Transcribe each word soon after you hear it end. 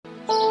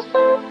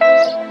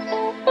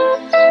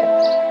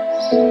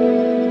Happy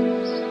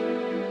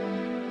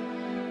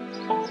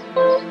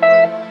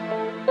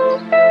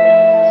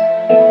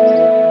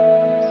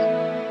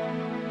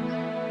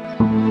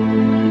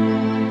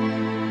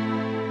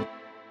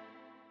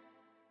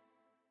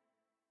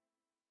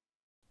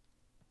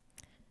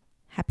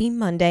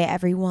Monday,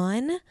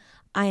 everyone.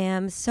 I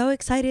am so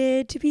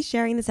excited to be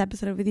sharing this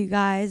episode with you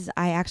guys.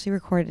 I actually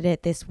recorded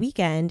it this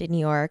weekend in New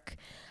York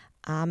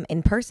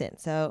in person.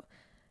 So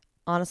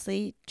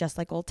honestly, just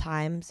like old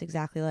times,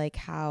 exactly like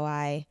how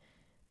I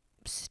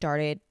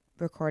started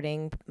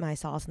recording my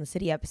Solace in the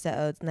City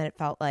episodes. And then it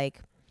felt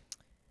like,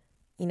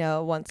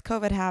 once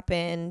COVID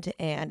happened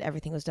and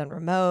everything was done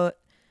remote,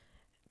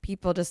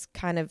 people just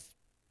kind of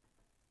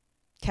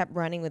kept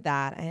running with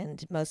that,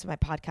 and most of my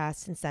podcasts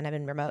since then have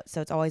been remote,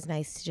 so it's always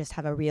nice to just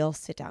have a real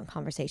sit-down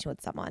conversation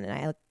with someone. And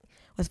I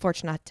was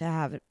fortunate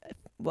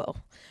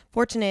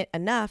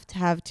enough to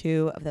have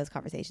 2 of those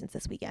conversations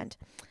this weekend.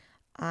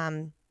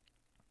 But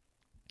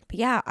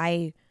yeah,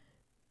 I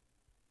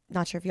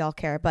not sure if y'all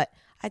care, but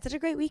I had such a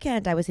great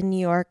weekend. I was in New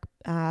York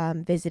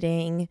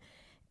visiting,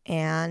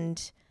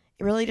 and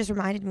it really just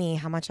reminded me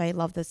how much I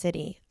love the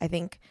city. I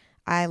think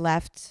I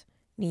left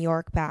New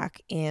York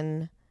back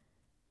in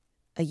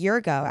a year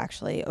ago,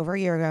 actually, over a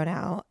year ago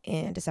now,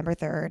 in December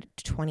 3rd,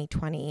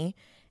 2020.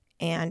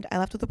 And I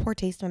left with a poor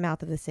taste in my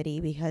mouth of the city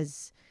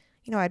because,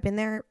 I'd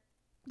been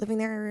living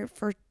there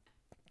for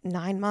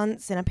 9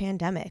 months in a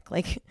pandemic.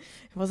 Like,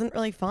 it wasn't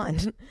really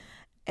fun.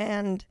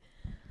 And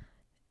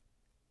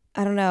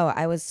I don't know,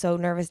 I was so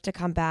nervous to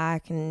come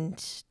back, and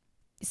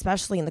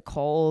especially in the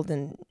cold,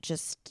 and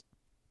just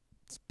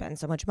spend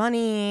so much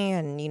money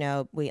and,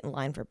 wait in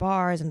line for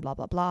bars and blah,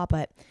 blah, blah.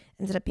 But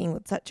ended up being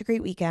such a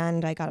great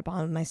weekend. I got to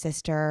bond with my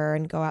sister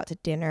and go out to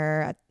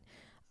dinner at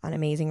an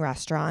amazing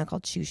restaurant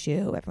called Shoo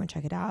Shoo. Everyone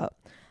check it out.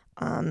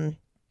 And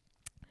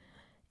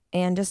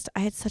just, I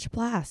had such a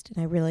blast.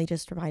 And I really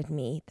just reminded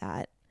me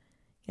that,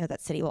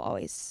 that city will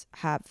always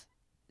have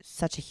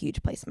such a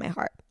huge place in my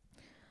heart.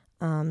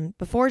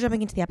 Before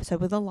jumping into the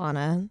episode with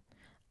Alana,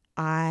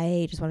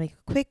 I just want to make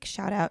a quick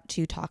shout out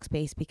to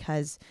Talkspace,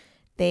 because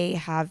they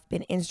have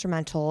been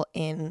instrumental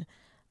in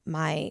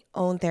my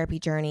own therapy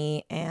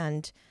journey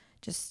and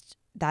just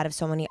that of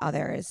so many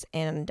others.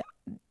 And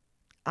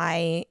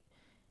I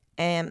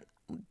am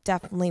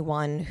definitely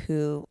one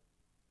who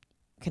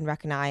can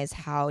recognize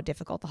how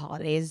difficult the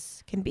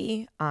holidays can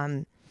be.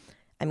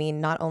 I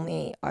mean, not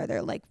only are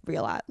there like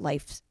real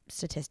life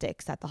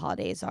statistics that the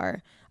holidays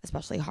are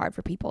especially hard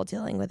for people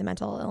dealing with a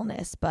mental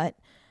illness, but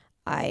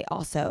the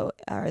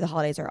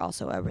holidays are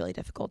also a really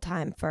difficult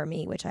time for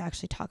me, which I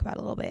actually talk about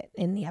a little bit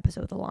in the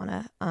episode with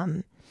Alana.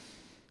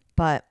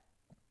 But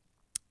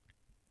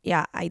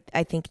yeah,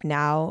 I think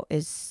now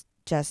is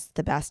just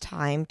the best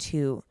time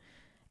to,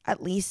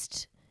 at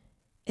least,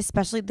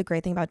 especially the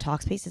great thing about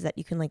Talkspace is that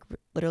you can like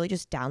literally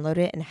just download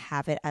it and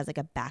have it as like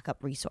a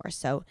backup resource.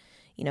 So,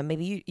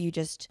 maybe you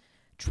just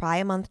try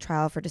a month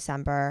trial for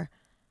December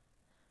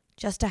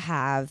just to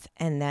have,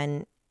 and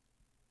then,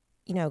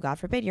 God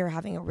forbid you're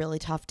having a really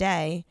tough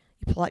day,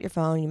 you pull out your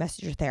phone, you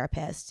message your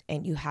therapist,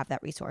 and you have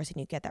that resource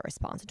and you get that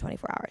response in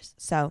 24 hours.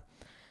 So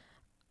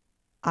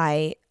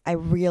I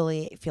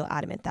really feel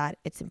adamant that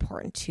it's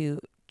important to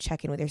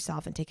check in with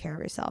yourself and take care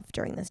of yourself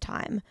during this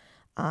time.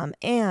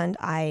 And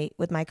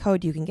with my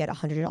code, you can get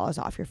 $100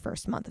 off your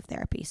first month of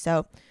therapy.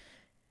 So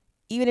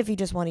even if you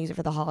just want to use it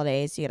for the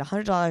holidays, you get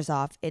 $100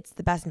 off. It's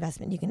the best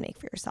investment you can make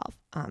for yourself.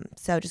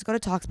 So just go to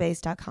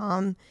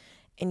Talkspace.com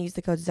and use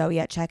the code Zoe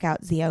at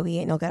checkout, ZOE,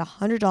 and you'll get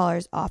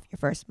 $100 off your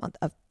first month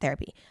of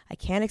therapy. I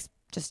can't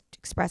just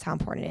express how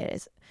important it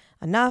is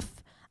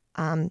enough.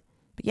 But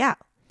yeah,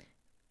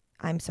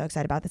 I'm so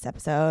excited about this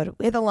episode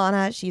with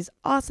Alana. She's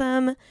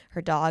awesome.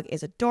 Her dog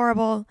is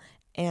adorable.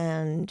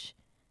 And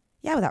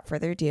yeah, without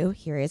further ado,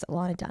 here is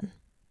Alana Dunn.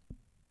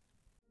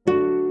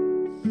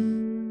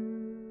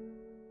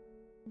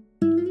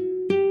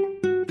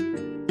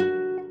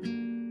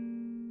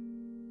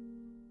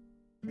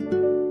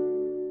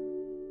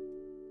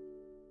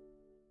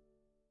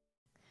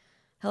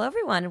 Hello,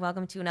 everyone.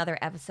 Welcome to another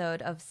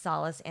episode of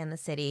Solace and the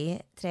City.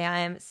 Today, I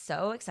am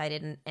so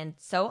excited and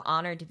so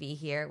honored to be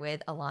here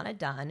with Alana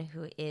Dunn,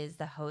 who is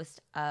the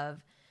host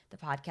of the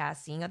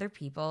podcast Seeing Other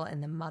People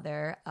and the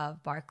mother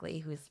of Barkley,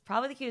 who's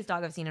probably the cutest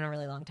dog I've seen in a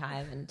really long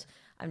time. And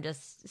I'm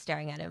just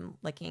staring at him,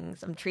 licking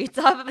some treats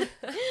off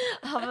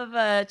of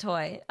a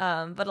toy.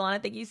 But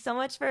Alana, thank you so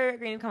much for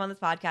agreeing to come on this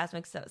podcast.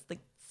 I'm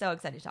so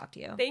excited to talk to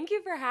you. Thank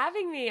you for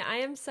having me. I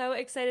am so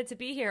excited to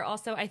be here.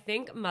 Also, I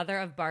think Mother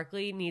of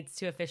Barkley needs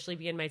to officially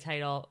be in my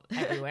title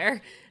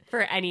everywhere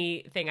for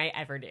anything I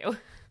ever do.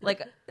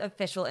 Like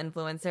official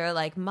influencer,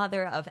 like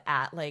mother of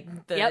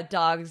like the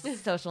dog's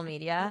social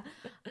media.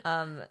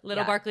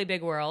 Little Barkley,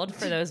 big world,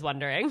 for those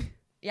wondering.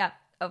 Yeah.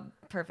 Oh,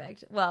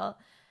 perfect. Well,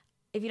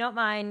 if you don't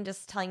mind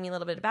just telling me a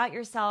little bit about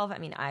yourself. I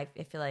mean, I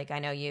feel like I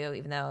know you,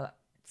 even though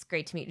it's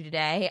great to meet you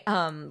today.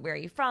 Where are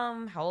you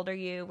from? How old are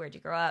you? Where'd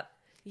you grow up?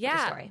 Your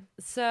story.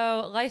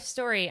 So life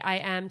story. I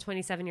am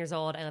 27 years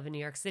old. I live in New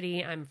York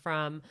City. I'm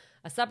from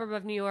a suburb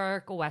of New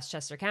York,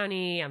 Westchester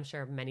County. I'm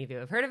sure many of you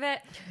have heard of it.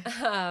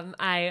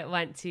 I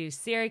went to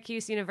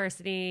Syracuse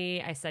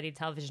University. I studied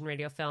television,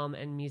 radio, film,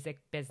 and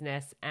music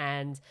business.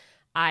 And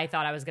I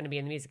thought I was going to be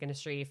in the music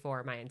industry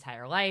for my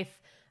entire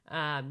life.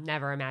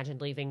 Never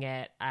imagined leaving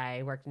it.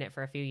 I worked in it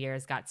for a few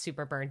years, got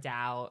super burnt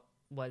out,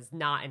 was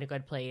not in a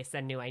good place,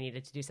 and knew I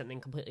needed to do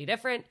something completely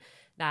different.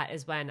 That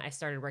is when I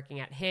started working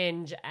at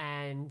Hinge,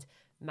 and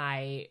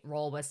my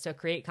role was to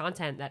create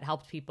content that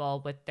helped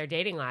people with their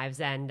dating lives.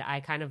 And I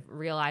kind of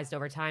realized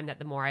over time that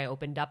the more I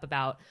opened up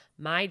about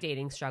my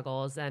dating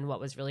struggles and what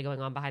was really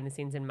going on behind the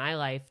scenes in my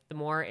life, the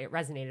more it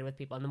resonated with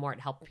people and the more it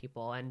helped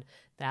people. And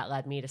that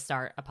led me to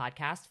start a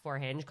podcast for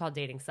Hinge called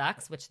Dating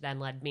Sucks, which then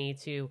led me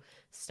to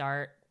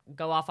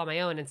go off on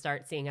my own and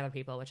start seeing other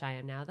people, which I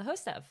am now the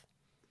host of.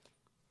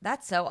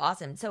 That's so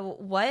awesome. So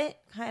what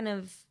kind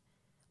of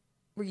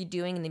were you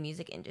doing in the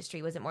music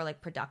industry? Was it more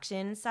like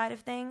production side of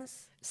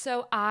things?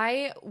 So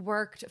I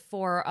worked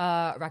for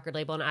a record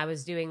label, and I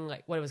was doing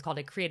like what it was called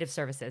a creative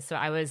services. So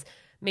I was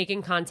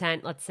making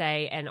content. Let's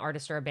say an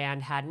artist or a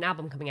band had an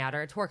album coming out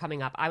or a tour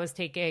coming up. I was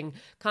taking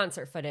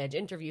concert footage,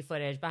 interview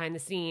footage, behind the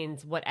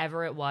scenes,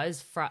 whatever it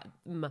was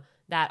from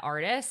that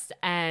artist,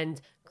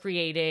 and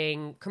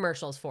creating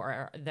commercials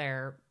for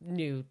their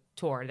new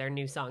tour, their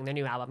new song, their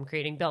new album,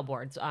 creating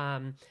billboards,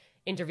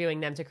 interviewing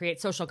them to create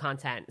social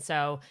content.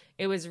 So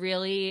it was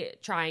really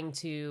trying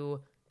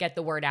to get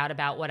the word out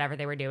about whatever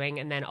they were doing,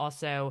 and then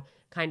also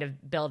kind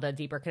of build a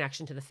deeper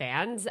connection to the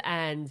fans.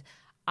 And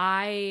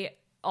I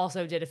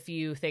also did a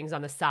few things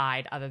on the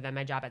side other than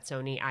my job at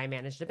Sony. I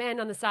managed a band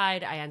on the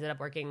side. I ended up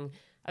working.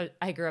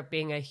 I grew up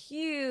being a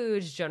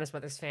huge Jonas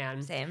Brothers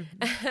fan. Same.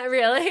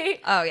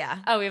 Really? Oh, yeah.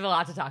 Oh, we have a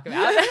lot to talk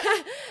about.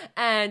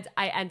 And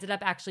I ended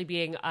up actually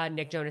being a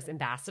Nick Jonas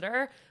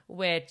ambassador,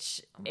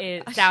 which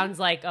sounds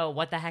like, oh,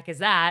 what the heck is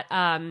that?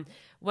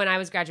 When I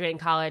was graduating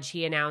college,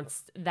 he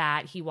announced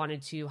that he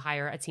wanted to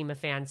hire a team of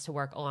fans to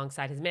work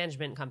alongside his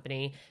management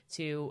company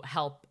to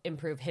help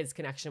improve his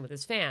connection with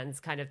his fans.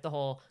 Kind of the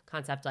whole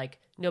concept, like,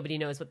 nobody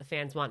knows what the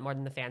fans want more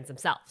than the fans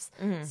themselves.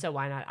 Mm-hmm. So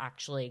why not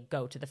actually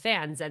go to the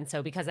fans? And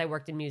so because I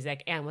worked in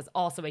music and was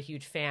also a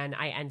huge fan,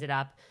 I ended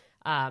up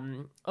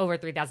over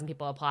 3,000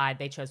 people applied.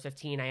 They chose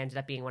 15. I ended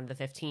up being one of the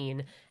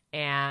 15.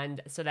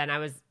 And so then I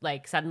was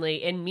like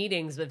suddenly in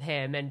meetings with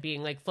him and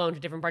being like flown to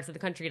different parts of the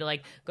country to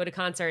like go to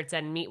concerts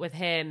and meet with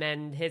him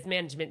and his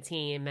management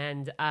team.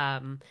 And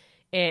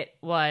it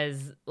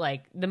was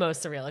like the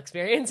most surreal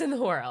experience in the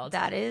world.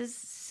 That is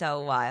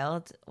so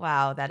wild.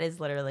 Wow. That is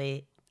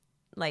literally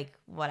like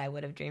what I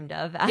would have dreamed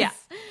of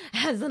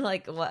as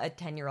like what a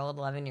 10-year-old,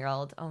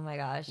 11-year-old. Oh my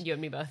gosh. You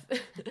and me both.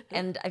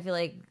 And I feel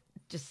like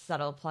just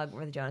subtle plug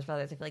with the Jonas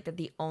Brothers. I feel like they're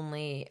the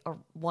only or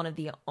one of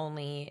the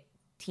only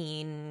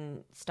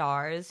teen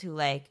stars who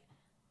like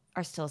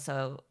are still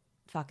so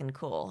fucking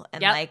cool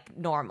and like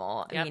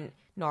normal. I mean,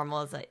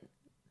 normal is like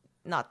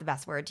not the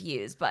best word to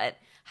use, but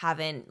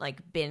haven't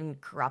like been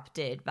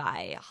corrupted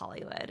by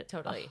Hollywood.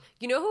 Totally.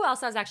 You know who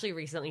else I was actually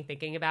recently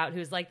thinking about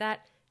who's like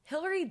that?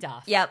 Hilary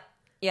Duff. Yep.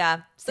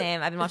 Yeah,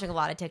 same. I've been watching a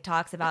lot of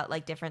TikToks about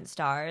like different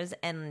stars,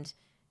 and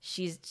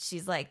she's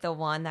like the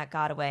one that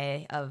got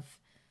away of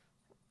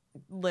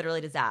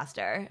literally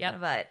disaster. Yep.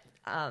 But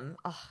oh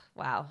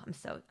wow, I'm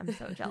so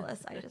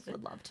jealous. I just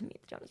would love to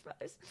meet the Jonas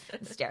Brothers.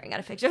 I'm staring at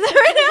a picture of them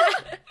right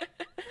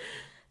now.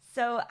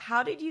 So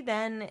how did you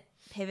then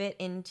pivot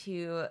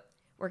into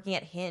working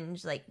at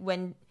Hinge? Like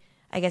when,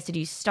 I guess, did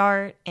you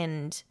start,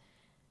 and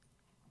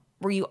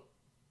I'm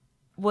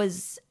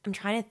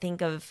trying to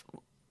think of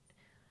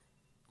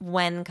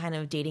when kind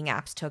of dating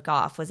apps took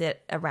off. Was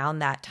it around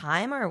that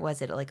time or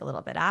was it like a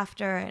little bit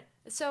after?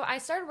 So I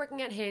started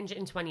working at Hinge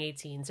in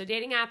 2018. So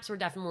dating apps were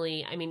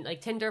definitely, I mean,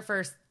 like Tinder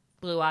first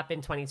blew up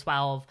in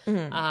 2012.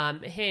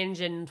 Mm-hmm.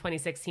 Hinge in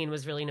 2016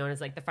 was really known as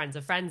like the Friends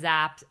of Friends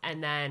app.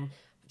 And then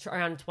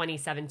around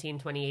 2017,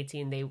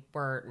 2018, they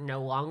were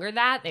no longer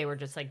that. They were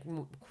just like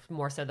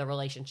more so the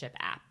relationship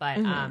app. But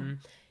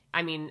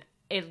I mean,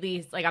 at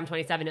least like I'm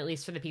 27, at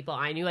least for the people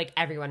I knew, like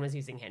everyone was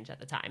using Hinge at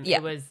the time. Yeah.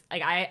 It was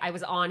like I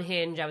was on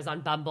Hinge, I was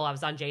on Bumble, I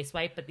was on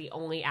JSwipe, but the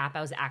only app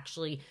I was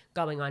actually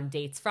going on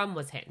dates from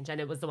was Hinge,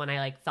 and it was the one I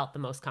like felt the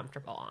most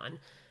comfortable on.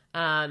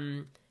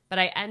 But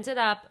I ended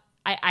up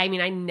I mean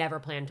I never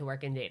planned to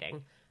work in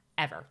dating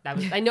ever. That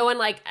was no one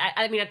like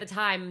I mean at the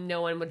time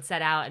no one would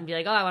set out and be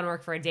like, oh, I want to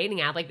work for a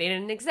dating app. Like they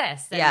didn't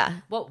exist. And yeah.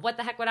 What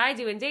the heck would I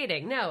do in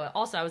dating? No.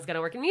 Also, I was going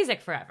to work in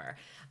music forever.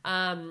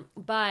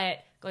 But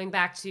going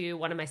back to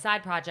one of my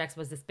side projects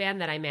was this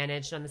band that I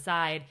managed on the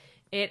side.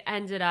 It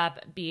ended up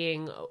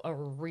being a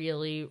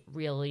really,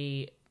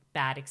 really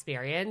bad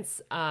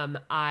experience.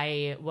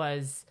 I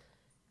was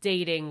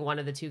dating one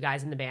of the two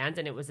guys in the band,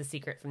 and it was a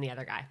secret from the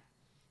other guy.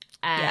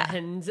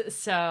 And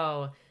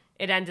so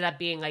it ended up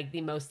being like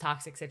the most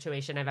toxic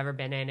situation I've ever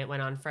been in. It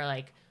went on for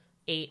like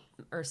 8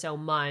 or so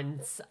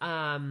months.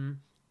 And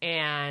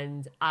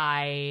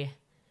I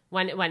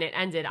when it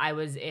ended, I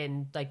was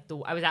in like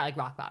I was at like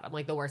rock bottom,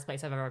 like the worst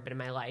place I've ever been in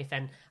my life.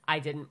 And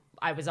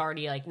I was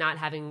already like not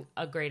having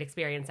a great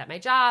experience at my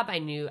job. I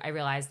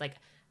realized like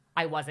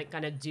I wasn't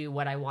going to do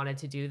what I wanted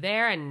to do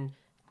there. And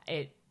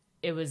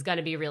it was going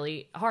to be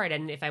really hard.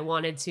 And if I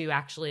wanted to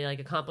actually like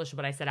accomplish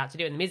what I set out to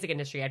do in the music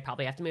industry, I'd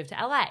probably have to move to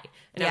LA.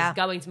 And I was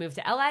going to move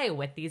to LA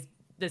with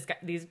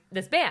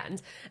this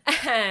band.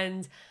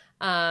 And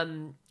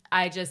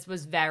I just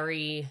was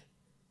very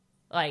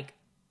like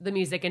the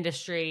music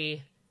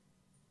industry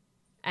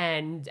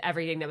and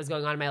everything that was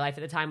going on in my life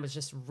at the time was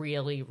just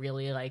really,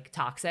 really like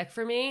toxic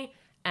for me.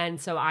 And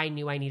so I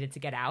knew I needed to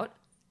get out.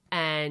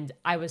 And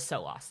I was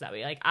so lost that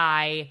way. Like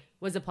I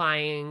was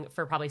applying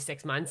for probably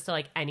 6 months to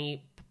like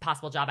any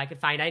possible job I could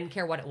find. I didn't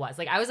care what it was.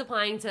 Like I was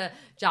applying to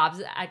jobs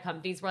at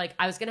companies where like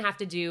I was going to have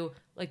to do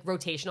like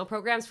rotational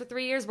programs for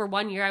 3 years, where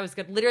 1 year I was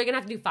literally going to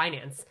have to do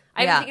finance.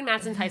 I hadn't taken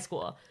math since high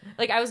school.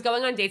 Like I was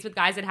going on dates with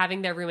guys and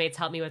having their roommates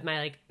help me with my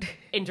like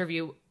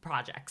interview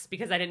projects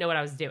because I didn't know what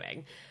I was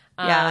doing.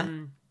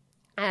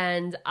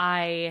 And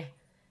I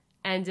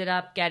ended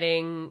up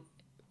getting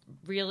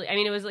really, I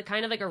mean, it was like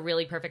kind of like a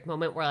really perfect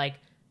moment where like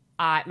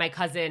my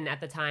cousin at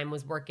the time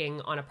was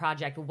working on a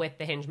project with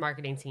the Hinge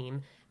marketing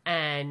team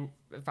and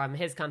from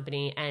his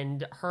company,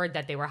 and heard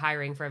that they were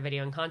hiring for a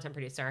video and content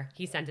producer.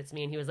 He sent it to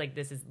me and he was like,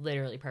 this is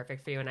literally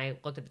perfect for you. And I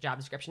looked at the job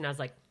description and I was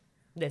like,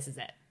 this is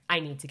it. I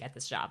need to get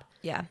this job.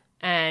 Yeah.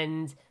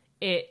 And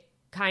it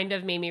kind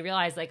of made me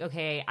realize like,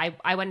 okay,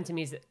 I went into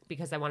music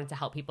because I wanted to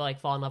help people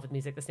like fall in love with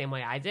music the same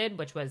way I did,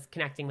 which was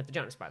connecting with the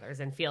Jonas Brothers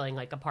and feeling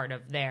like a part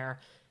of their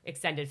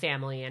extended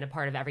family and a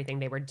part of everything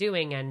they were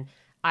doing. And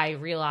I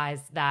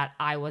realized that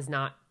that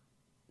wasn't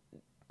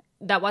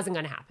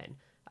going to happen.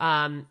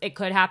 It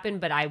could happen,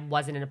 but I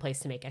wasn't in a place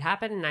to make it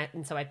happen.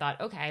 And so I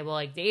thought, okay, well,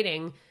 like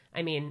dating,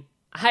 I mean,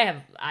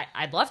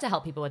 I'd love to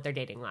help people with their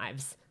dating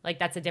lives. Like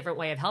that's a different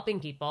way of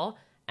helping people.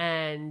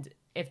 And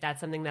if that's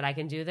something that I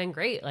can do, then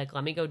great. Like,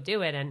 let me go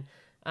do it. And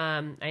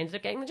I ended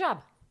up getting the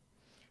job.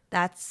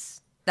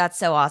 That's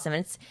so awesome.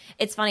 And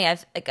it's funny.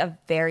 I've like a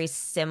very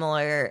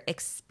similar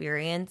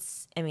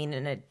experience. I mean,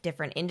 in a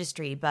different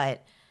industry,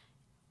 but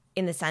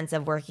in the sense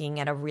of working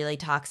at a really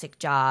toxic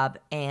job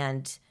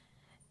and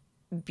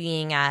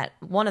being at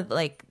one of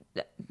like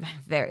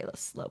very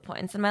slow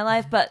points in my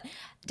life, but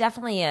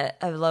definitely a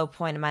low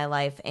point in my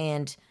life,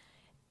 and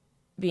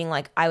being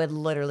like, I would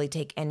literally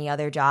take any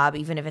other job,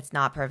 even if it's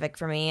not perfect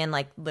for me. And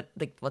like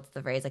what's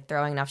the phrase? Like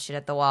throwing enough shit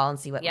at the wall and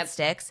see what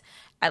sticks.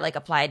 I like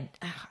applied,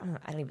 I don't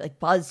even like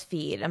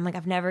BuzzFeed. I'm like,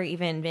 I've never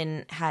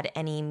even had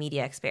any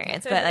media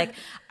experience, but like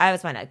I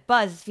was finding like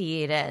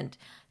BuzzFeed and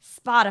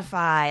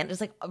Spotify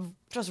and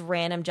just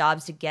random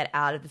jobs to get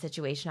out of the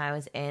situation I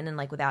was in, and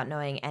like without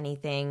knowing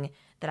anything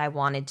that I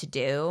wanted to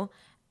do.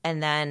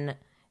 And then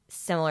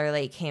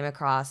similarly came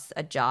across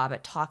a job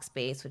at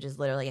Talkspace, which is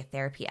literally a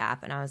therapy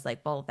app. And I was like,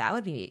 well, that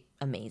would be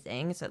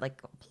amazing. So like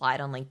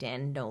applied on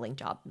LinkedIn, no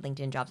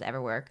LinkedIn jobs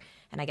ever work.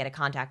 And I get a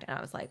contact and I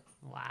was like,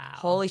 wow,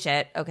 holy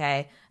shit.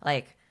 Okay.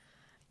 Like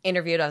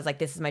interviewed. I was like,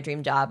 this is my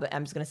dream job.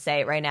 I'm just going to say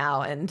it right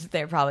now. And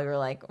they probably were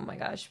like, oh my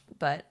gosh.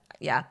 But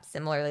yeah,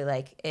 similarly,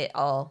 like it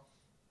all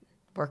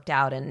worked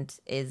out, and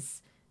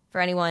is for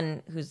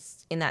anyone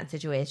who's in that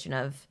situation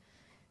of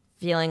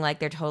feeling like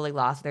they're totally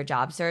lost with their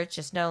job search,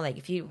 just know like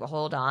if you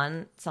hold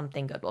on,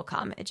 something good will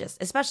come. It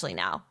just, especially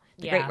now,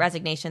 the Great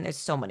Resignation, there's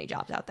so many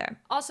jobs out there.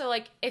 Also,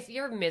 like if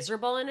you're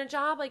miserable in a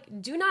job, like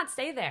do not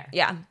stay there.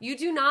 Yeah. You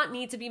do not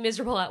need to be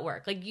miserable at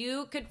work. Like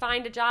you could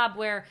find a job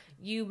where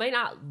you might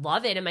not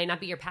love it, it might not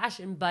be your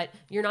passion, but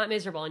you're not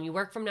miserable and you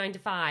work from 9 to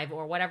 5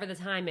 or whatever the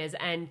time is,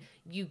 and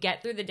you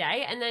get through the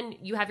day, and then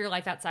you have your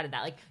life outside of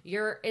that. Like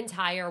your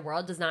entire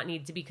world does not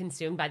need to be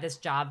consumed by this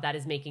job that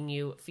is making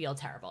you feel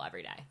terrible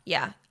every day.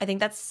 Yeah. I think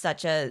that's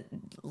such a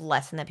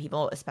lesson that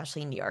people,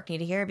 especially in New York, need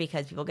to hear,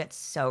 because people get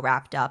so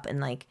wrapped up in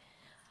like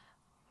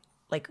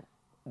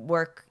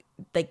work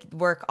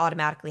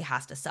automatically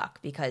has to suck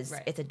because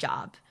it's a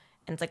job.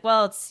 And it's like,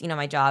 well, it's,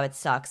 my job, it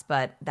sucks,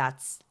 but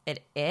that's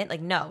it.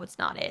 Like, no, it's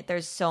not it.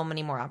 There's so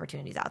many more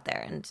opportunities out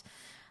there. And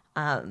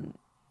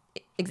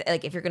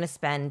like if you're going to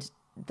spend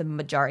the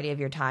majority of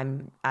your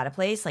time at a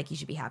place, like you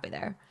should be happy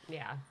there.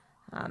 Yeah.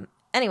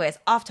 Anyways,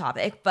 off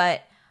topic,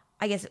 but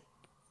I guess,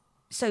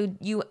 so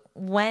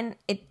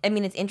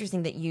it's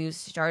interesting that you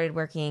started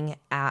working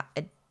at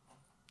a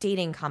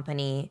dating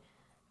company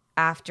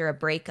after a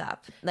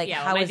breakup. Like,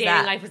 yeah, how my was dating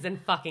that? life was in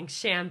fucking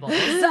shambles.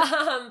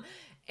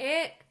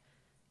 It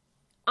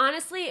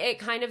honestly, it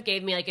kind of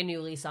gave me like a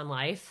new lease on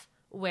life,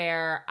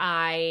 where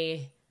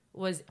I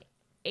was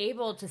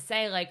able to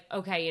say like,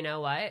 okay, you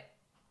know what?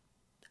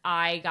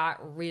 I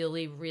got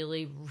really,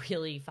 really,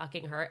 really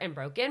fucking hurt and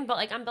broken, but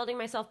like I'm building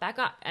myself back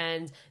up,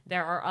 and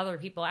there are other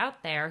people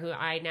out there who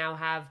I now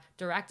have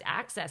direct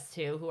access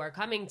to who are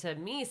coming to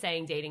me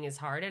saying dating is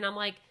hard, and I'm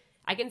like,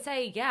 I can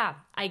say, yeah,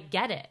 I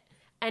get it.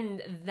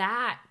 And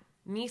that,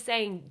 me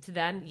saying to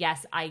them,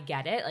 yes, I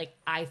get it. Like,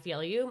 I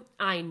feel you.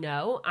 I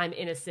know I'm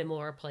in a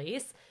similar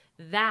place.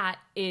 That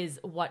is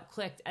what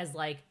clicked as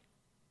like,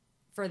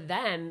 for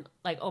them,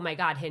 like, oh my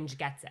God, Hinge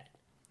gets it.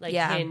 Like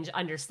Yeah. Hinge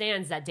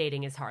understands that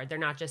dating is hard. They're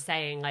not just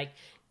saying like,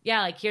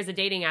 yeah, like here's a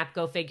dating app,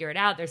 go figure it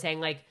out. They're saying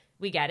like,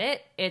 we get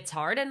it. It's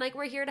hard. And like,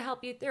 we're here to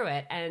help you through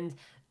it. And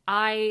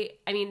I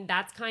mean,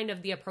 that's kind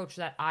of the approach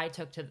that I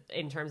took to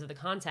in terms of the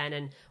content.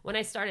 And when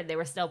I started, they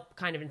were still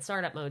kind of in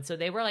startup mode. So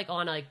they were like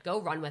on like,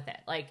 go run with it.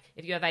 Like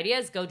if you have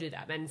ideas, go do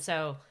them. And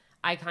so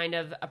I kind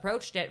of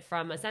approached it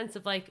from a sense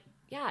of like,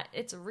 yeah,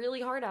 it's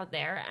really hard out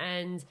there.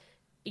 And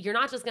you're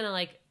not just going to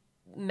like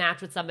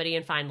match with somebody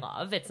and find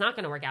love. It's not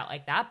going to work out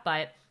like that.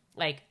 But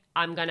like,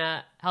 I'm going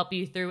to help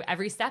you through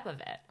every step of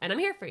it. And I'm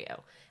here for you.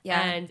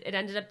 Yeah. And it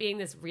ended up being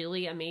this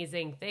really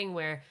amazing thing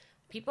where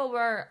people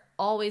were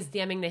always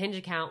DMing the Hinge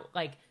account,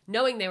 like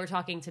knowing they were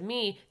talking to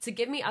me to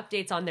give me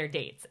updates on their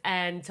dates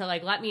and to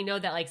like let me know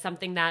that like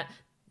something that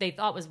they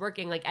thought was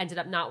working like ended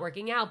up not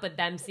working out, but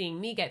them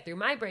seeing me get through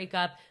my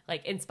breakup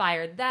like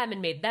inspired them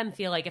and made them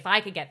feel like if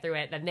I could get through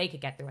it, then they could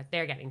get through what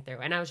they're getting through.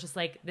 And I was just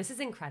like, this is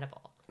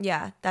incredible.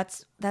 Yeah,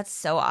 that's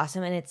so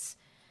awesome. And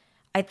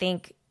I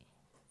think,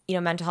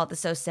 mental health is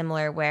so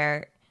similar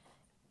where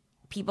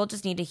people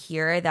just need to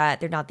hear that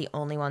they're not the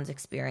only ones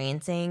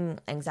experiencing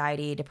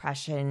anxiety,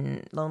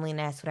 depression,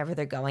 loneliness, whatever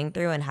they're going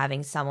through, and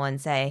having someone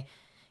say,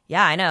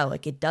 yeah, I know,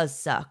 like it does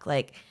suck.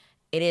 Like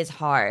it is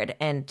hard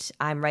and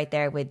I'm right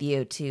there with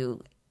you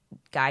to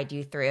guide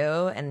you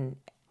through and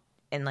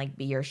like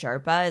be your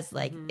Sherpa is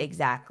like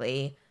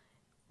exactly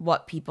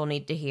what people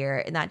need to hear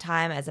in that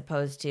time, as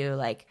opposed to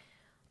like,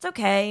 it's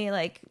okay,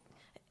 like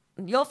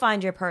you'll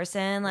find your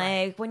person,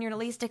 like when you're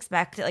least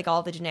expect it, like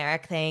all the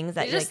generic things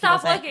that you just like,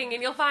 stop looking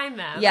and you'll find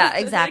them. Yeah,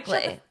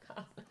 exactly.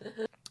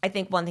 Like, I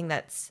think one thing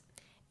that's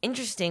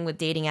interesting with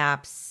dating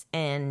apps,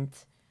 and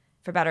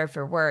for better or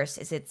for worse,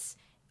 is it's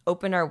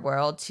opened our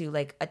world to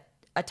like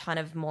a ton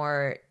of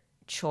more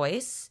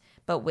choice,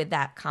 but with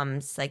that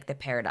comes like the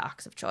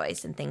paradox of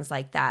choice and things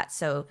like that.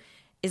 So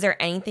is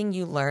there anything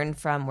you learned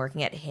from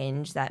working at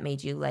Hinge that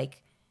made you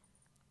like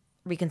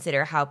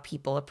reconsider how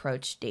people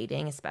approach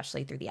dating,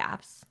 especially through the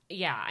apps?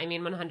 Yeah, I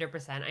mean,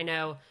 100%. I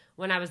know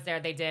when I was there,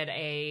 they did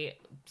a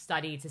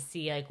study to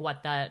see like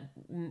what the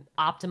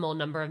optimal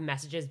number of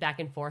messages back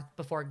and forth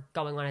before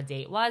going on a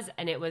date was.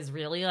 And it was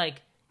really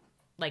like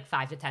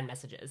 5 to 10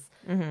 messages.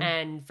 Mm-hmm.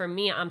 And for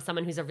me, I'm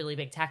someone who's a really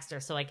big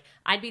texter. So like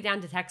I'd be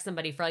down to text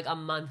somebody for like a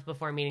month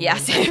before meeting them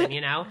in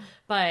person,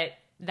 But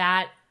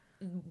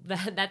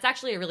that's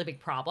actually a really big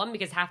problem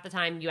because half the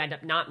time you end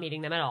up not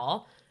meeting them at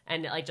all.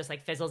 And it just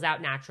fizzles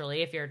out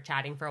naturally if you're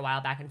chatting for a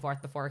while back and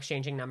forth before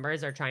exchanging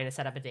numbers or trying to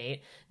set up a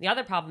date. The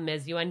other problem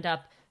is you end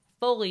up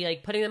fully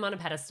putting them on a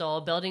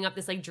pedestal, building up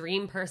this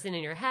dream person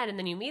in your head, and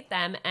then you meet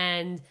them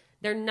and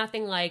they're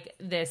nothing like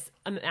this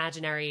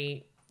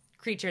imaginary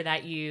creature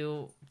that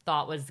you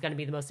thought was going to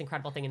be the most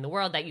incredible thing in the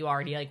world that you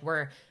already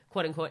were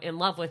quote unquote in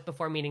love with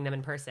before meeting them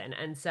in person.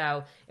 And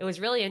so it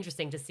was really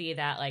interesting to see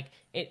that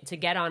to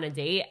get on a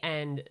date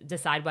and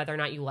decide whether or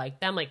not you like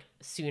them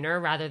sooner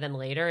rather than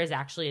later is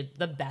actually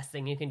the best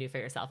thing you can do for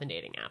yourself in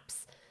dating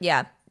apps.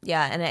 Yeah.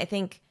 And I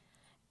think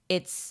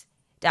it's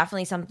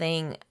definitely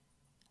something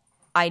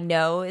I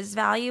know is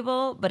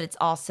valuable, but it's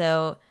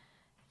also,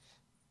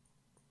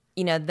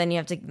 then you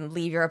have to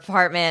leave your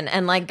apartment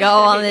and go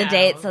on the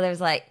date. So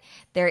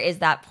there is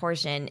that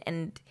portion.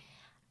 And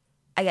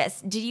I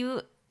guess,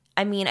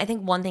 I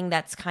think one thing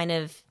that's kind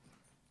of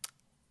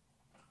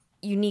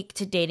unique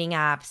to dating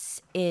apps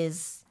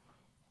is,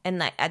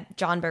 and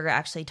John Berger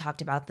actually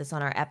talked about this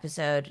on our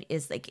episode,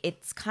 is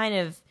it's kind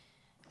of,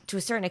 to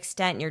a certain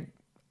extent, you're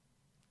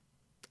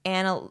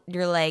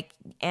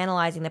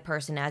analyzing the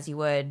person as you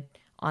would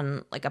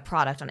on a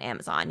product on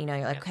Amazon.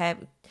 You're okay,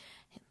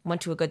 went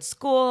to a good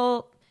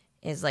school,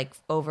 is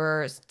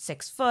over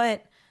 6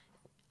 foot,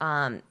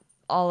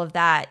 all of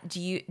that.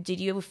 Did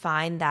you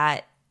find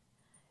that,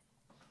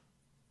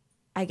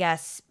 I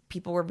guess,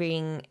 people were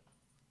being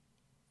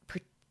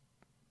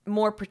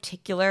more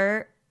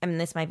particular? I mean,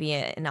 this might be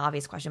an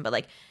obvious question,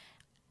 but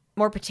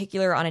more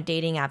particular on a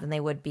dating app than they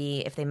would be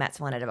if they met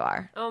someone at a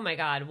bar? Oh my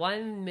God,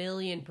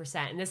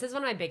 1,000,000%. And this is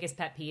one of my biggest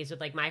pet peeves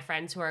with my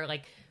friends who are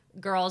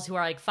girls who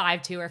are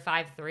 5'2" or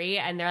 5'3",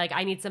 and they're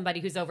I need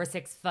somebody who's over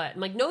 6 foot.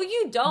 I'm no,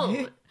 you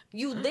don't.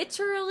 You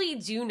literally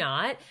do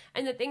not.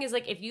 And the thing is,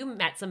 if you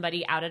met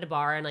somebody out at a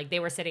bar and they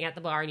were sitting at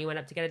the bar and you went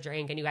up to get a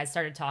drink and you guys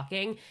started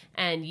talking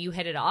and you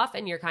hit it off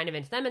and you're kind of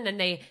into them, and then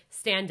they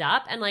stand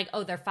up and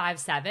oh, they're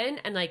 5'7",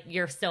 and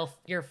you're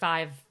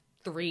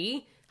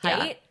 5'3"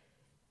 height,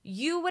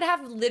 you would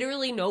have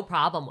literally no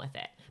problem with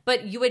it.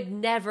 But you would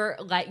never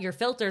let your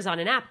filters on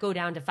an app go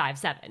down to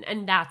 5'7",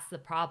 and that's the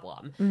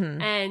problem.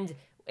 Mm-hmm. And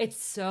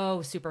it's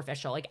so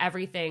superficial,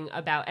 everything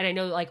about, and I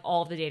know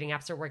all of the dating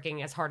apps are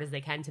working as hard as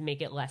they can to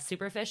make it less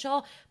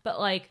superficial, but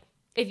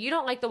if you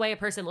don't like the way a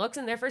person looks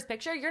in their first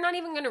picture, you're not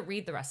even going to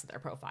read the rest of their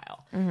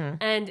profile. Mm-hmm.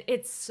 And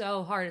it's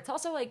so hard. It's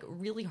also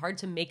really hard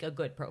to make a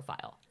good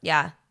profile.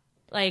 Yeah.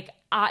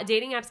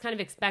 Dating apps kind of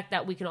expect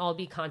that we can all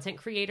be content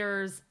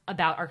creators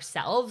about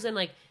ourselves.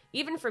 And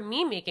even for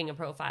me, making a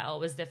profile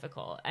was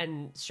difficult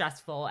and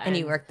stressful. And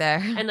you work there.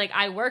 And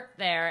I worked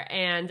there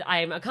and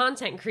I'm a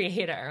content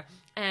creator.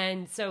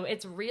 And so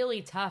it's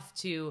really tough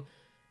to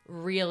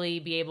really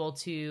be able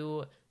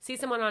to see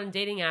someone on a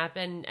dating app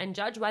and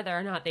judge whether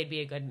or not they'd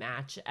be a good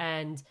match.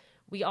 And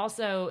we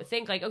also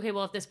think like, okay,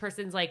 well, if this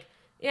person's like,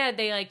 yeah,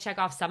 they like check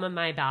off some of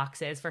my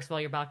boxes. First of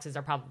all, your boxes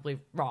are probably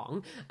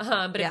wrong.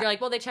 But if you're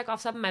like, well, they check off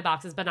some of my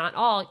boxes, but not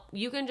all,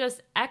 you can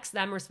just X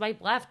them or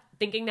swipe left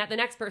thinking that the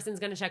next person's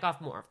going to check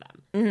off more of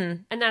them.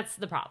 Mm-hmm. And that's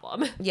the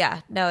problem.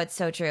 Yeah, no, it's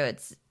so true.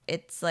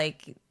 It's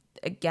like,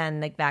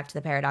 again, like back to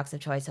the paradox of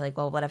choice. So like,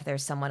 well, what if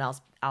there's someone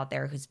else out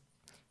there who's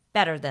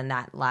better than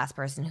that last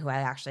person who I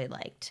actually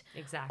liked?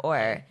 Exactly.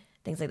 Or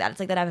things like that. It's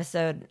like that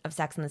episode of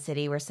Sex and the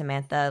City where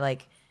Samantha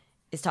like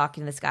is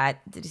talking to this guy.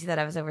 Did you see that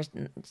episode?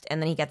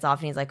 And then he gets off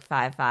and he's like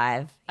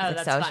 5'5". Oh, like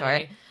that's so funny.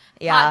 Short.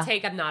 Yeah. Hot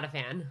take, I'm not a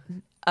fan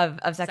of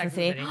Sex and the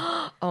City.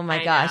 Oh my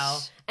I gosh. know.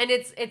 And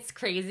it's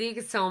crazy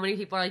because so many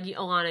people are like,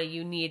 Alana,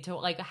 you need to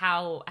like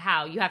how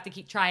you have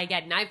to try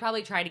again. And I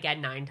probably tried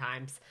again 9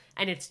 times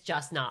and it's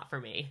just not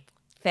for me.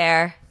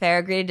 Fair,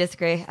 agree to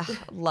disagree.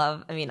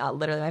 Love. I mean,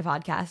 literally my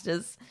podcast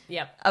is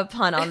a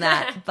pun on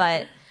that.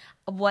 But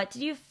what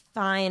did you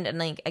find? And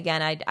like,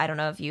 again, I don't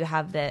know if you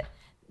have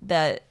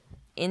the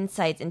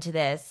insights into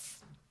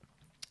this,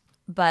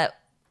 but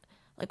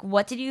like,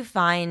 what did you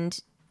find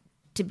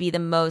to be the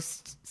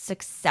most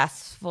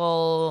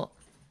successful,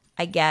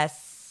 I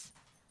guess,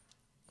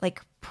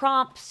 like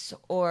prompts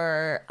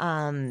or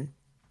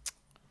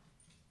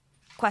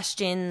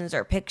questions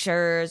or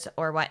pictures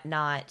or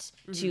whatnot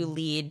to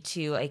lead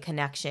to a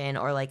connection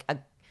or like a,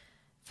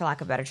 for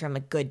lack of a better term,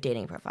 like good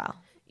dating profile?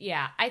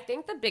 Yeah, I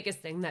think the biggest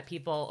thing that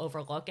people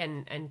overlook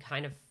and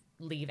kind of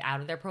leave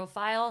out of their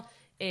profile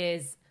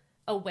is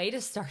a way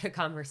to start a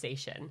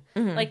conversation.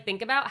 Mm-hmm. Like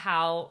think about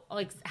how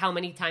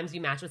many times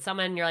you match with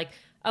someone and you're like,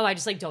 oh, I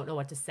just like don't know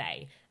what to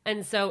say.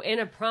 And so in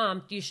a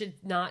prompt, you should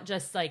not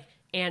just like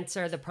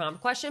answer the prompt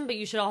question, but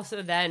you should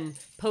also then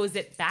pose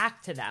it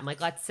back to them.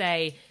 Like let's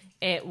say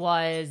it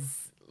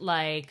was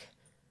like,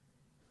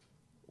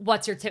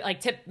 what's your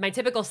my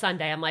typical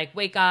Sunday? I'm like,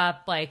 wake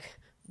up, like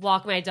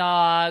walk my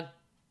dog,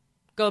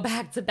 go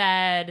back to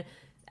bed,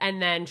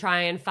 and then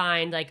try and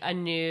find like a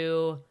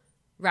new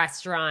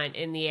restaurant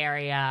in the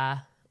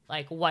area.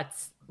 Like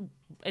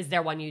is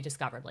there one you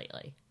discovered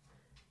lately?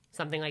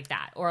 Something like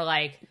that. Or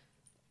like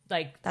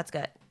that's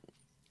good.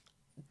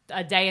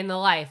 A day in the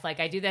life. Like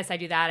I do this, I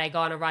do that. I go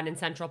on a run in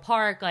Central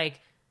Park. Like,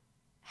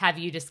 have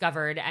you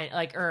discovered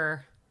like,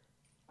 or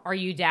are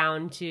you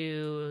down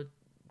to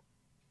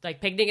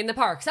like picnic in the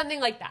park? Something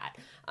like that.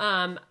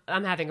 I'm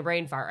having a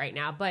brain fart right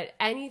now, but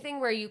anything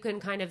where you can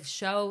kind of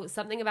show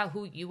something about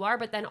who you are,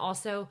 but then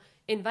also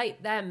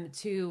invite them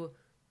to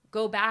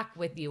go back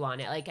with you on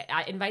it. Like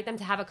I invite them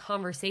to have a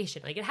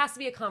conversation. Like it has to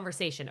be a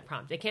conversation, a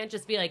prompt. It can't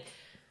just be like,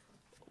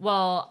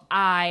 well,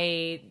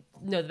 I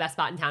know the best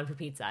spot in town for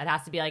pizza. It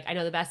has to be like, I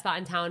know the best spot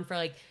in town for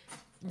like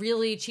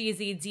really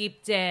cheesy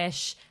deep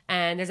dish,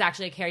 and there's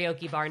actually a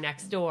karaoke bar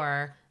next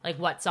door. Like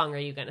what song are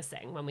you going to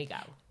sing when we go?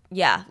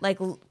 Yeah, like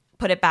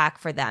put it back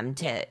for them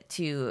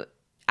to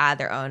add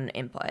their own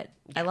input.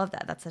 Yeah. I love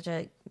that. That's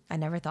I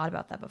never thought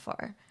about that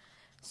before.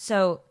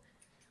 So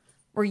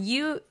were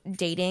you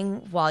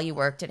dating while you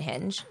worked at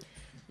Hinge?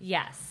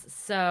 Yes.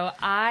 So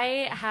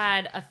I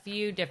had a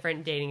few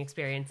different dating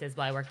experiences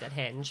while I worked at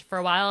Hinge. For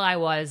a while, I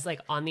was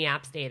like on the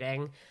apps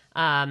dating.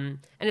 And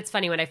it's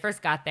funny, when I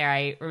first got there,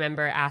 I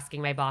remember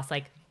asking my boss,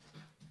 like,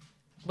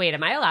 wait,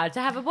 am I allowed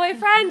to have a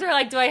boyfriend? Or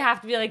like, do I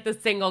have to be like the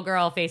single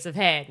girl face of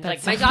Hinge?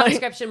 That's like my job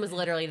description was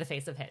literally the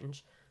face of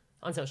Hinge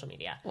on social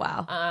media.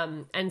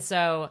 Wow. And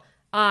so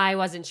I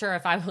wasn't sure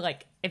if I would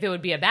like, if it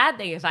would be a bad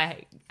thing if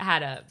I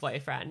had a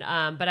boyfriend.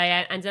 But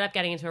I ended up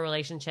getting into a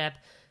relationship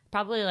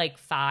probably like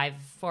 4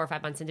 or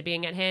 5 months into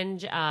being at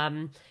Hinge.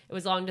 It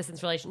was a long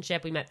distance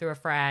relationship. We met through a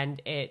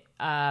friend. It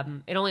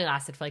only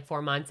lasted for like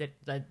 4 months.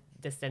 The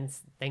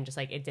distance thing just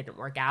like, it didn't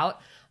work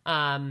out.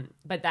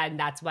 But then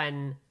that's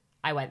when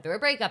I went through a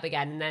breakup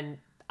again. And then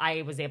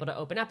I was able to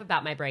open up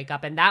about my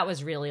breakup. And that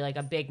was really like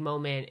a big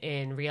moment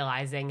in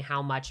realizing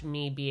how much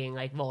me being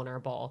like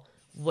vulnerable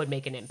would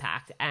make an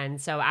impact.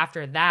 And so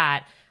after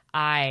that,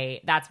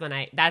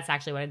 that's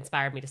actually what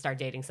inspired me to start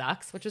Dating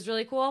Sucks, which was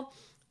really cool.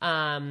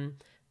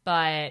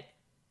 But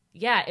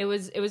yeah, it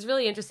was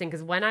really interesting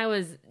because when I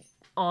was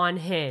on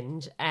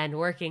Hinge and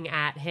working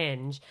at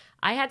Hinge,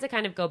 I had to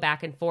kind of go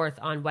back and forth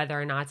on whether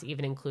or not to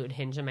even include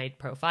Hinge in my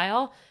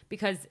profile,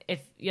 because if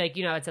like,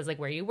 you know, it says like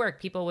where you work,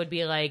 people would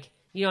be like,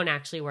 you don't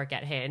actually work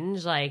at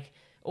Hinge, like,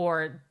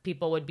 or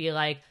people would be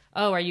like,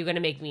 oh, are you going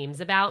to make memes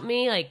about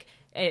me? Like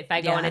if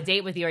I go on a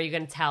date with you, are you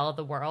going to tell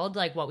the world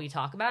like what we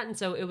talk about? And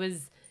so it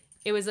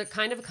was a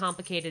kind of a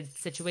complicated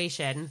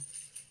situation.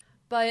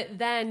 But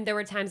then there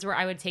were times where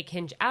I would take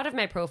Hinge out of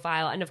my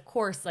profile. And of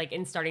course, like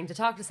in starting to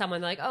talk to someone,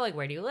 they're like, oh, like,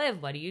 where do you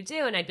live? What do you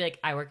do? And I'd be like,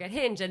 I work at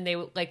Hinge. And they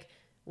like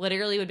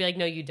literally would be like,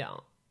 no, you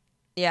don't.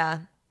 Yeah.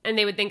 And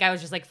they would think I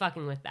was just like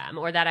fucking with them,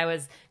 or that I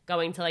was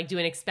going to like do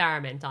an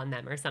experiment on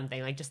them or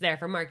something, like just there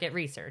for market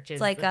research is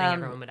like, the thing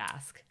everyone would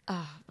ask.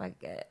 Oh,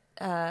 like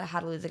how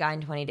to lose a guy in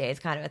 20 days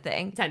kind of a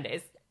thing. 10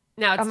 days.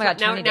 Now it's Oh my God,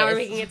 20 now we're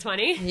days. making it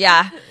 20.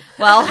 Yeah.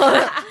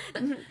 Well,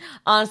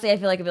 honestly, I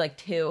feel like it'd be like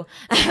 2.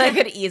 I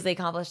could easily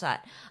accomplish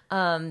that.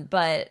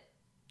 But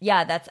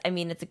yeah,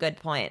 it's a good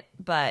point.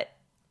 But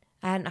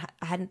I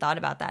hadn't thought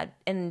about that.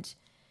 And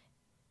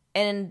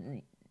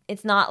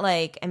it's not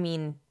like,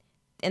 and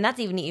that's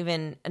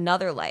even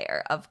another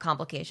layer of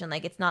complication.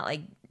 Like, it's not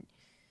like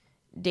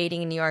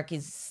dating in New York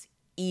is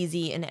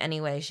easy in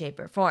any way, shape,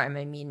 or form.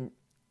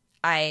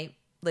 I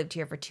lived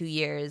here for 2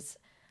 years.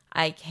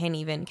 I can't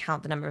even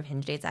count the number of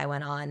Hinge dates I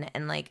went on.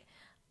 And, like,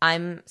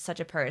 I'm such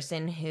a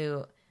person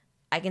who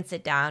I can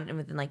sit down and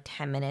within, like,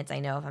 10 minutes, I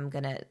know if I'm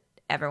going to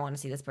ever want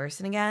to see this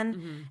person again.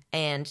 Mm-hmm.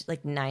 And,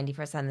 like,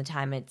 90% of the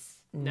time it's,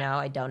 no,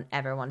 I don't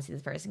ever want to see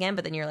this person again.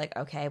 But then you're like,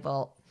 okay,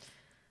 well,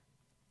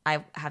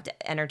 I have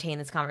to entertain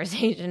this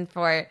conversation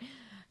for,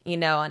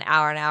 an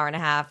hour and a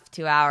half,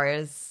 2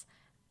 hours.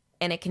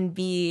 And it can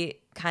be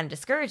kind of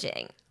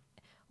discouraging.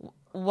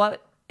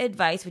 What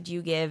advice would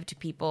you give to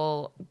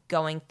people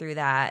going through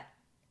that?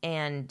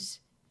 And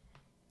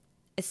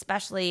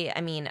especially,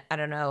 I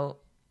don't know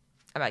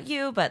about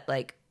you, but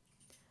like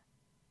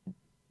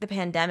the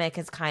pandemic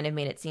has kind of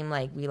made it seem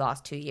like we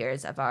lost 2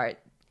 years of our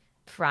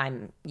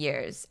prime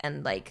years,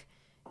 and like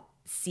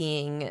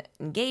seeing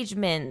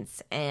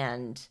engagements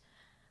and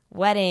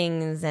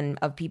weddings and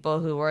of people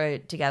who were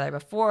together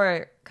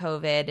before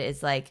COVID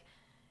is like,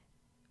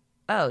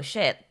 oh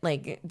shit,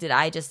 like, did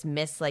I just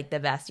miss like the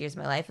best years of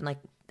my life? And like,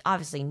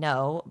 obviously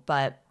no,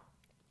 but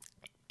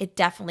it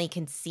definitely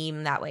can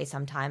seem that way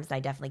sometimes. And I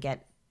definitely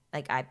get,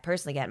 like, I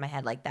personally get in my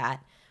head like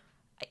that.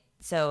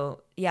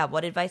 So yeah,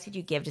 what advice would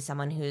you give to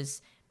someone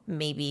who's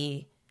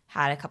maybe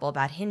had a couple of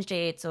bad Hinge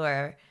dates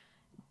or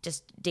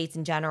just dates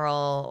in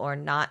general, or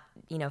not,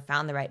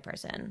 found the right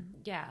person?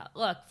 Yeah.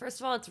 Look, first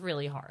of all, it's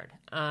really hard.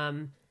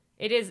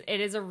 It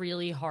is a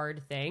really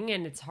hard thing,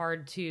 and it's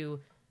hard to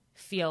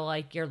feel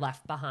like you're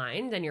left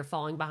behind and you're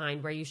falling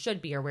behind where you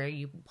should be or where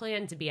you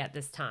plan to be at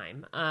this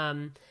time.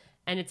 And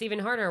it's even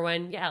harder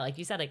when, yeah, like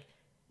you said, like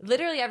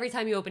literally every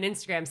time you open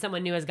Instagram,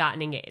 someone new has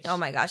gotten engaged. Oh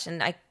my gosh.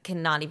 And I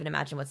cannot even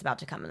imagine what's about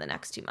to come in the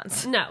next 2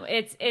 months. No,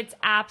 it's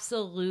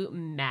absolute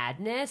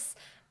madness.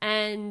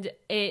 And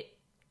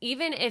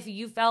even if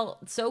you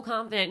felt so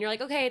confident, you're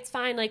like, okay, it's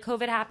fine. Like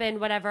COVID happened,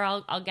 whatever.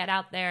 I'll get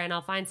out there and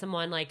I'll find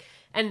someone, like,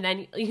 and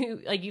then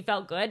you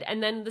felt good.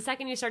 And then the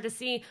second you start to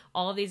see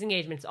all of these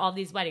engagements, all of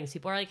these weddings,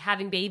 people are like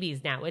having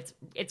babies now.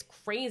 It's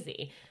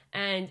crazy.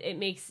 And it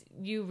makes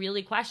you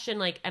really question,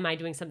 like, am I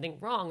doing something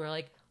wrong? Or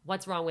like,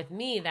 what's wrong with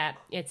me that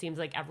it seems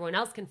like everyone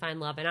else can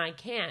find love and I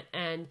can't?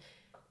 And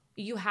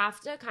you have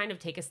to kind of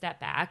take a step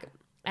back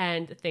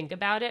and think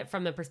about it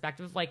from the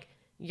perspective of like,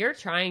 you're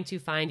trying to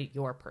find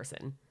your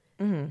person.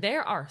 Mm-hmm.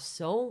 There are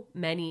so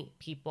many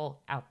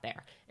people out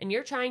there, and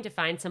you're trying to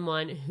find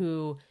someone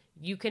who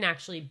you can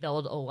actually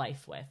build a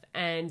life with.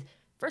 And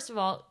first of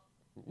all,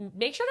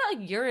 make sure that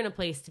like you're in a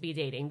place to be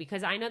dating,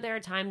 because I know there are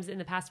times in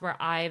the past where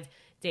I've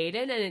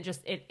dated and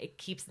it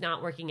keeps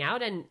not working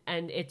out, and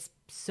it's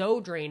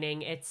so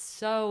draining. It's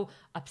so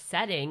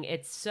upsetting.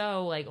 It's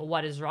so like,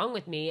 what is wrong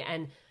with me?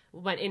 And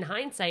when in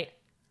hindsight,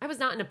 I was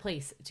not in a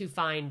place to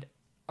find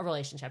a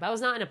relationship. I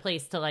was not in a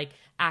place to like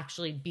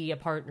actually be a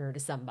partner to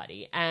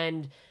somebody.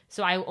 And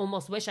so I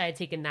almost wish I had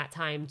taken that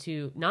time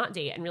to not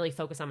date and really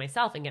focus on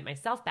myself and get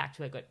myself back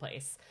to a good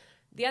place.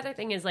 The other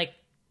thing is like,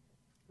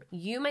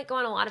 you might go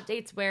on a lot of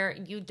dates where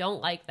you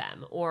don't like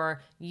them,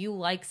 or you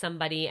like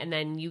somebody and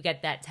then you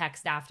get that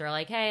text after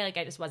like, hey, like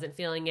I just wasn't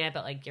feeling it,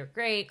 but like, you're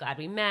great, glad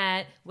we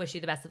met, wish you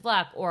the best of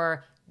luck.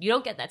 Or you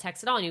don't get that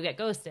text at all and you get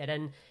ghosted.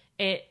 And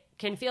it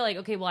can feel like,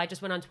 okay, well, I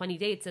just went on 20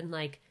 dates and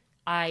like,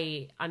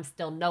 I'm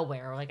still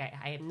nowhere, or like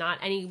I am not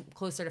any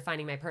closer to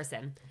finding my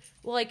person.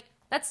 Well, like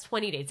that's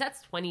 20 dates,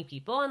 that's 20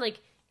 people. And like,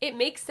 it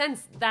makes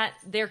sense that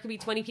there could be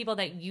 20 people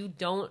that you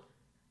don't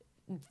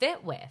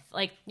fit with.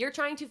 Like, you're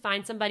trying to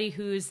find somebody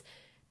whose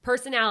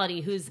personality,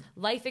 whose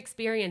life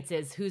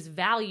experiences, whose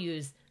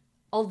values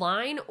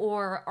align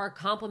or are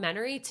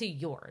complementary to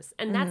yours.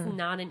 And that's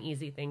not an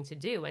easy thing to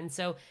do. And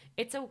so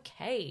it's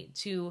okay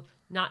to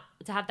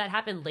have that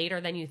happen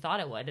later than you thought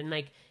it would. And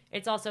like,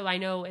 it's also, I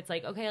know it's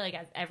like, okay, like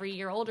as every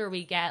year older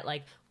we get,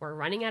 like we're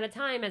running out of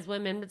time as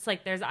women. It's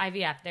like, there's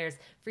IVF, there's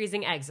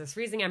freezing eggs, there's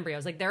freezing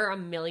embryos. Like there are a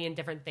million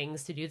different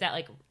things to do that.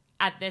 Like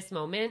at this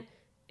moment,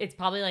 it's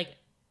probably like,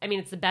 I mean,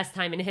 it's the best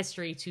time in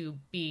history to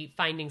be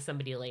finding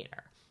somebody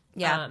later.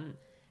 Yeah.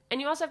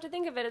 And you also have to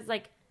think of it as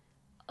like,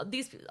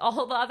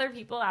 all the other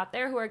people out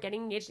there who are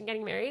getting engaged and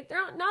getting married, they're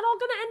not all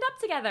going to end up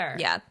together.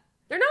 Yeah.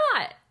 They're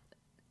not.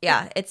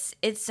 Yeah, it's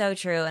so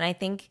true. And I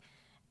think,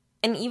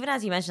 and even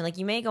as you mentioned, like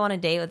you may go on a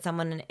date with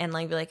someone and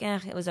like be like,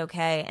 it was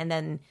okay. And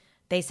then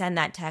they send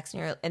that text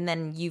and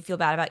then you feel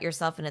bad about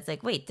yourself. And it's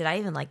like, wait, did I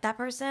even like that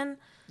person?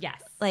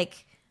 Yes.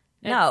 Like,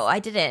 no, I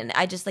didn't.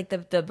 I just like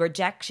the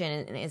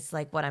rejection is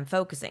like what I'm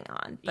focusing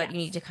on. But you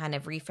need to kind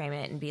of reframe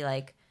it and be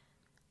like,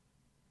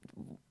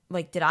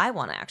 like, did I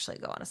want to actually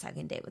go on a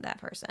second date with that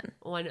person?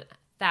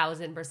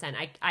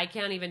 1,000%. I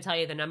can't even tell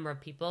you the number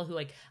of people who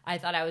like I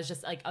thought I was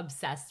just like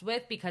obsessed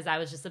with because I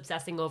was just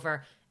obsessing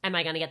over, am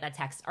I going to get that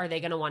text? Are they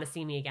going to want to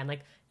see me again?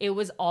 Like it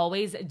was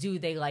always, do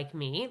they like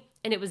me?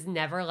 And it was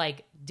never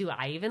like, do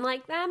I even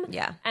like them?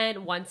 Yeah.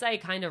 And once I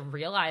kind of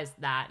realized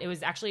that, it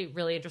was actually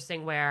really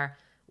interesting where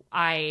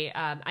I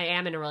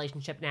am in a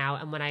relationship now.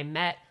 And when I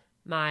met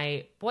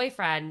my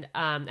boyfriend,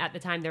 at the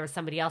time there was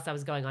somebody else I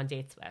was going on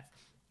dates with.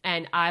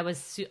 And I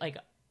was like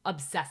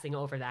obsessing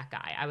over that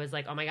guy. I was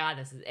like, oh my God,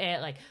 this is it.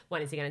 Like,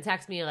 when is he going to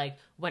text me? Like,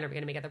 when are we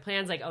going to make other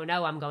plans? Like, oh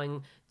no, I'm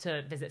going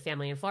to visit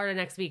family in Florida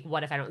next week.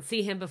 What if I don't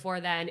see him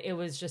before then? It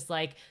was just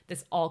like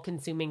this all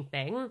consuming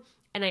thing.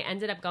 And I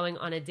ended up going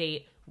on a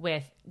date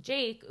with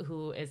Jake,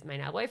 who is my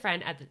now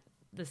boyfriend, at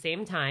the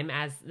same time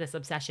as this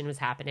obsession was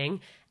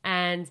happening.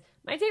 And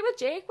my date with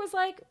Jake was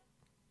like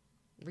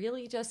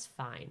really just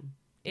fine.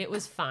 It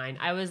was fine.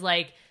 I was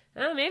like,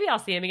 oh, maybe I'll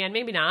see him again.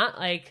 Maybe not.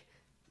 Like,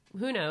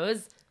 who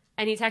knows?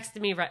 And he texted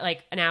me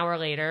like an hour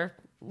later,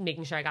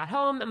 making sure I got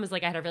home, and was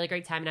like, I had a really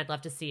great time and I'd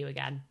love to see you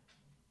again.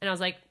 And I was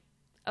like,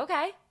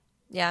 okay.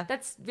 Yeah.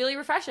 That's really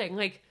refreshing.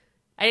 Like,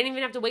 I didn't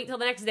even have to wait till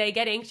the next day,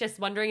 get anxious,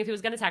 wondering if he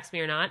was going to text me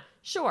or not.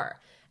 Sure.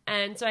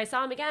 And so I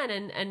saw him again,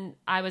 and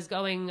I was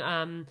going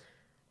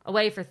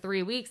away for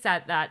 3 weeks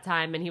at that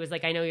time. And he was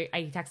like, I know he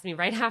texted me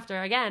right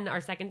after, again,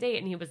 our second date.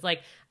 And he was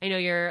like, I know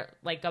you're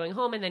like going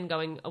home and then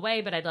going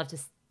away, but I'd love to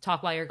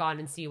talk while you're gone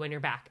and see you when you're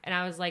back. And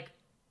I was like,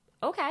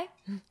 okay,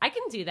 I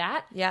can do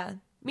that. Yeah.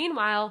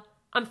 Meanwhile,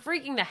 I'm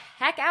freaking the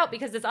heck out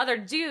because this other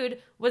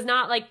dude was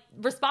not like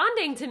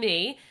responding to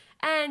me.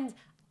 And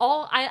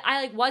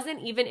I like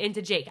wasn't even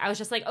into Jake. I was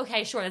just like,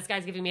 okay, sure, this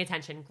guy's giving me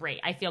attention. Great.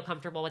 I feel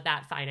comfortable with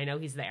that. Fine. I know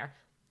he's there.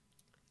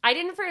 I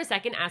didn't for a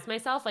second ask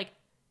myself, like,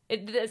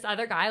 this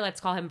other guy,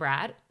 let's call him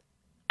Brad.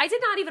 I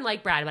did not even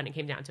like Brad when it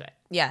came down to it.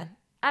 Yeah.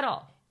 At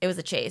all. It was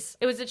a chase.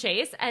 It was a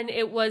chase, and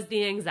it was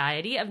the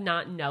anxiety of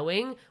not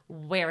knowing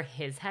where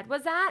his head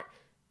was at.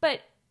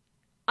 But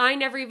I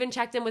never even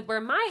checked in with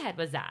where my head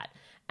was at.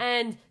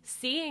 And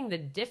seeing the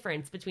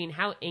difference between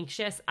how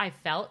anxious I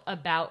felt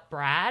about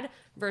Brad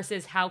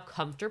versus how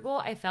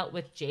comfortable I felt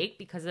with Jake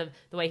because of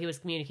the way he was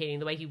communicating,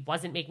 the way he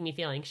wasn't making me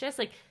feel anxious,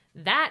 like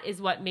that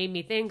is what made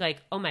me think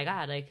like, oh my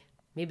God, like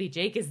maybe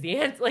Jake is the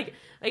answer. Like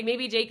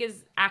maybe Jake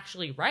is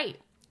actually right.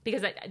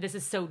 Because this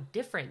is so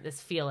different, this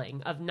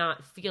feeling of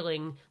not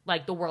feeling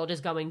like the world is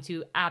going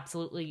to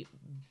absolutely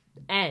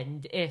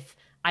end if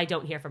I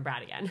don't hear from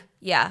Brad again.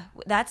 Yeah,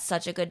 that's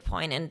such a good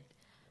point. And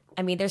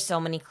I mean, there's so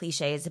many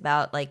cliches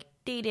about like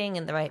dating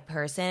and the right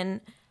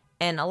person.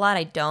 And a lot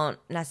I don't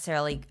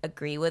necessarily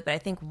agree with. But I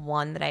think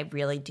one that I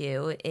really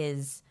do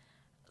is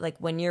like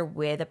when you're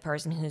with a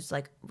person who's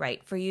like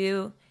right for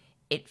you,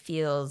 it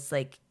feels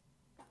like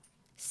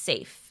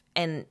safe.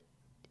 And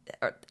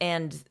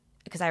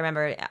because I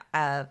remember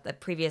the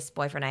previous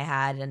boyfriend I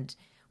had, and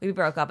we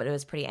broke up, but it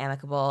was pretty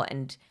amicable.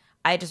 And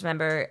I just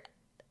remember,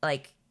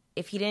 like,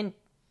 if he didn't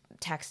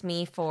text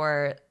me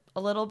for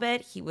a little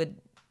bit, he would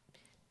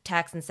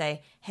text and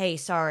say, hey,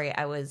 sorry,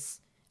 I was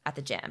at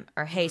the gym.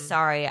 Or, hey,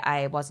 sorry,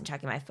 I wasn't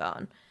checking my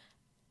phone.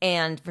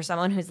 And for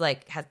someone who's,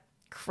 like, has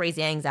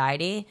crazy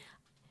anxiety,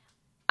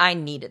 I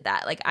needed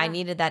that. Like, I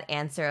needed that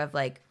answer of,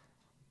 like,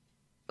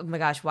 oh, my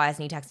gosh, why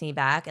isn't he texting me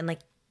back? And, like,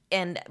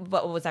 and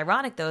what was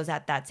ironic, though, is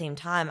at that same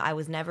time, I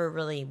was never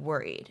really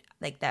worried,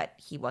 like, that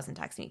he wasn't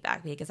texting me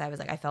back because I was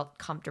like, I felt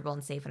comfortable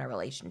and safe in our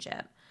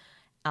relationship.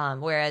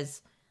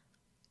 Whereas,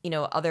 you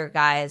know, other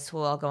guys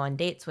who I'll go on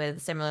dates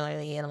with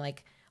similarly, and I'm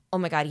like, oh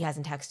my God, he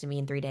hasn't texted me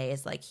in 3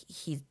 days. Like,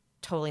 he's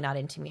totally not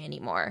into me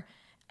anymore.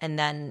 And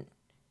then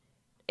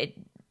it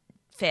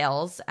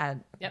fails,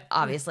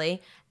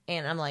 obviously.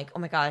 And I'm like, oh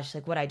my gosh,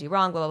 like, what I do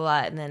wrong, blah,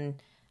 blah, blah. And then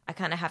I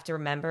kind of have to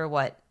remember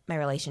what my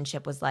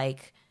relationship was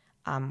like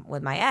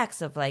with my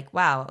ex of like,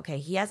 wow, okay,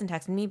 he hasn't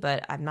texted me,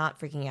 but I'm not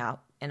freaking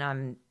out and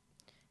I'm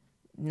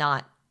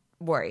not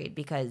worried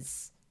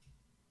because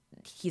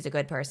he's a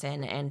good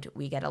person and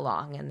we get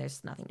along and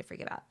there's nothing to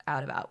freak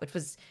out about, which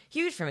was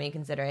huge for me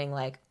considering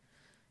like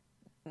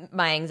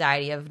my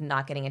anxiety of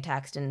not getting a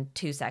text in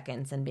 2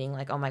 seconds and being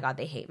like, oh my God,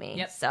 they hate me.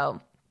 Yep.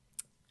 So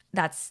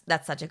that's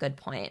such a good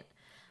point.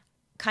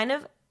 Kind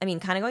of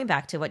going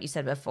back to what you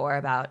said before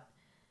about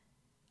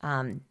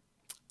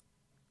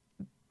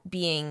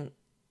being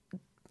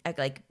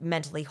like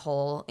mentally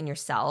whole in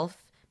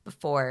yourself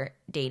before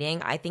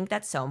dating. I think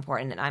that's so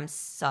important. And I'm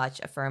such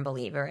a firm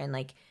believer in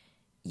like,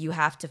 you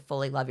have to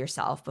fully love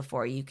yourself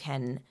before you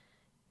can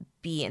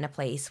be in a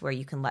place where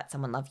you can let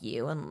someone love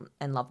you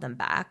and love them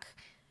back.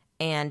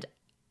 And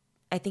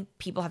I think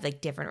people have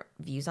like different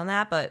views on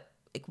that, but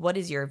like, what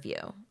is your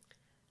view?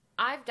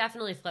 I've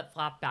definitely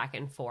flip-flopped back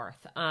and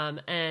forth.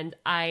 And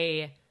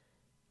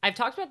I've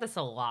talked about this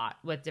a lot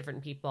with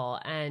different people.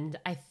 And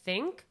I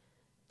think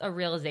a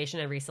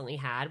realization I recently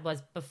had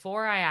was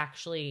before I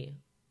actually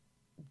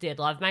did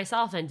love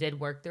myself and did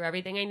work through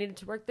everything I needed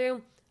to work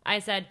through, I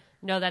said,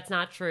 no, that's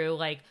not true.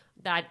 Like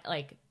that,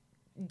 like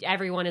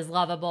everyone is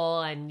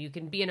lovable and you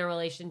can be in a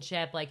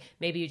relationship. Like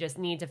maybe you just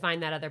need to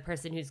find that other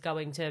person who's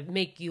going to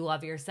make you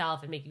love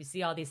yourself and make you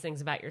see all these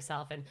things about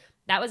yourself. And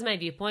that was my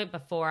viewpoint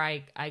before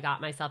I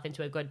got myself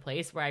into a good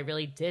place where I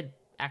really did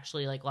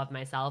actually like love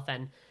myself.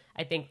 And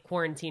I think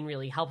quarantine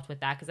really helped with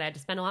that because I had to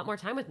spend a lot more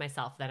time with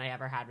myself than I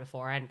ever had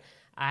before. And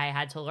I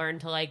had to learn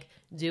to like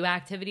do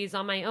activities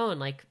on my own,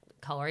 like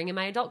coloring in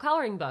my adult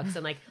coloring books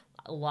and like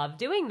love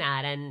doing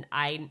that. And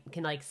I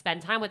can like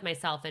spend time with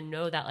myself and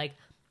know that like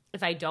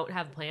if I don't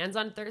have plans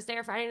on Thursday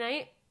or Friday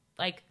night,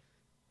 like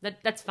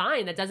that's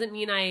fine. That doesn't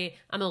mean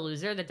I'm a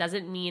loser. That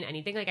doesn't mean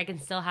anything. Like I can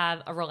still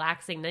have a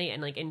relaxing night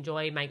and like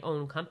enjoy my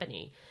own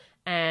company.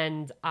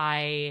 And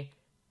I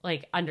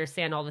like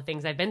understand all the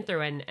things I've been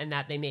through and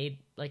that they made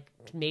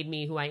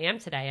me who I am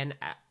today. And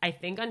I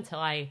think until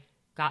I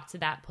got to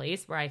that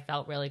place where I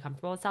felt really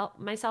comfortable with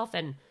myself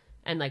and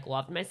like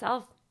loved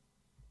myself,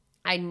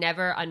 I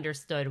never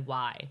understood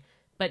why.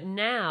 But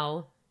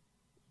now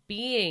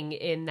being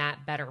in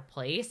that better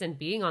place and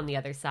being on the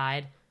other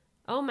side,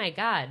 oh my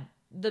God,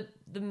 the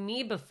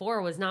me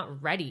before was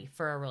not ready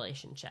for a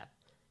relationship.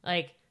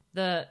 Like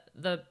the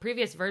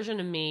previous version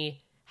of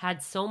me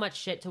had so much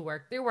shit to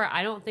work through where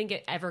I don't think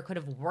it ever could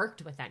have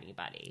worked with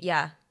anybody.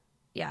 Yeah.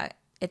 Yeah.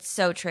 It's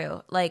so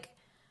true. Like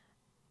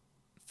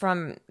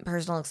from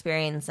personal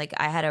experience, like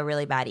I had a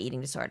really bad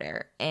eating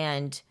disorder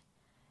and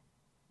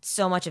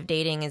so much of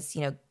dating is,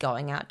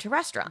 going out to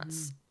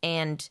restaurants.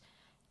 And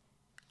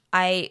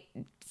I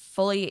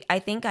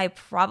think I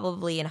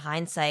probably in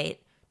hindsight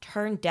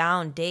turned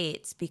down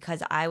dates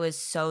because I was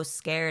so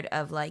scared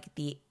of like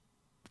the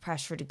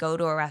pressure to go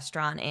to a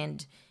restaurant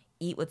and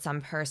eat with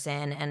some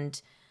person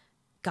and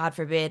God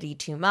forbid eat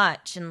too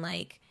much. And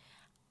like,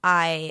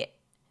 I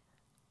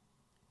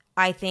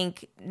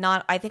think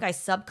I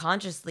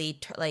subconsciously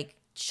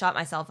shut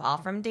myself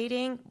off from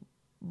dating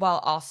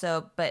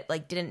but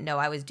like didn't know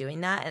I was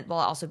doing that, and while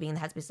also being in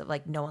the headspace of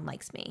like no one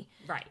likes me.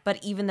 Right.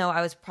 But even though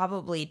I was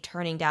probably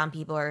turning down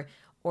people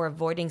or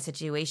avoiding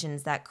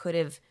situations that could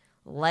have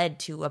led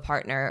to a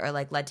partner or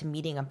like led to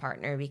meeting a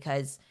partner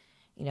because,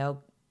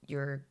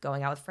 you're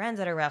going out with friends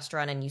at a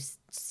restaurant and you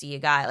see a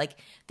guy, like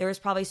there was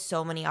probably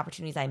so many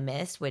opportunities I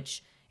missed,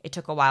 which it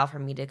took a while for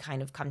me to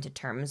kind of come to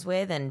terms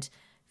with and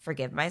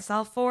forgive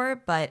myself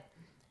for. But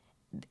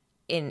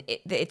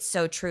it's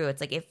so true.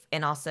 It's like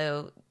and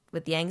also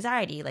with the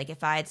anxiety, like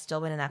if I had still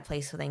been in that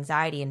place with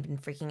anxiety and been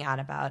freaking out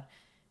about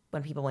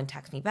when people wouldn't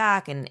text me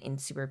back and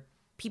super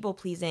people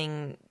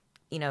pleasing,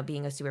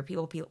 being a super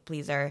people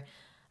pleaser,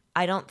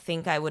 I don't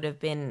think I would have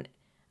been,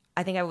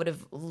 I think I would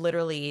have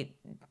literally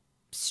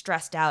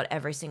stressed out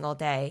every single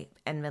day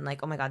and been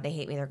like, oh my God, they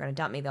hate me, they're going to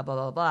dump me, blah, blah,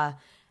 blah, blah,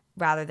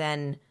 rather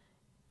than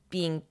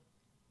being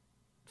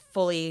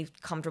fully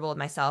comfortable with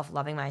myself,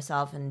 loving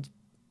myself, and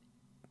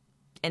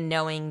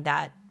knowing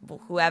that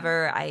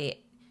whoever I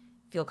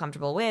feel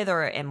comfortable with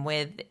or am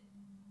with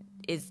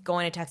is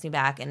going to text me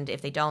back. And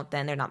if they don't,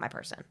 then they're not my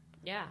person.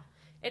 Yeah.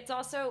 It's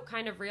also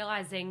kind of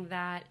realizing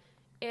that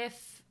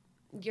if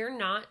you're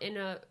not in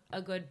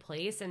a good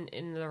place and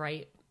in the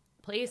right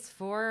place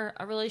for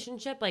a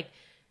relationship, like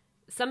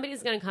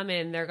somebody's going to come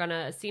in, they're going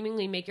to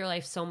seemingly make your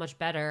life so much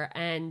better.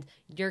 And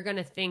you're going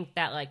to think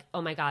that like,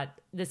 oh my God,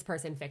 this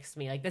person fixed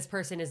me. Like this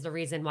person is the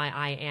reason why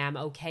I am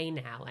okay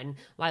now and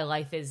why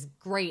life is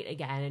great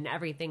again. And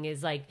everything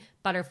is like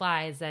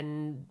butterflies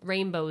and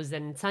rainbows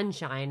and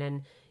sunshine.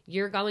 And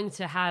you're going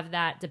to have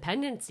that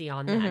dependency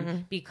on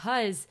them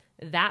because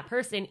that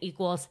person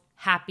equals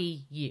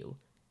happy you.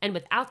 And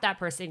without that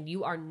person,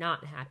 you are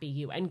not happy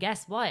you. And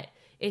guess what?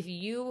 If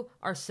you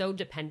are so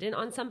dependent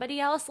on somebody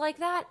else like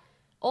that,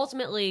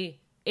 ultimately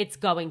it's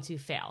going to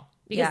fail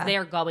because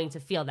they're going to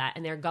feel that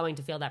and they're going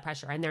to feel that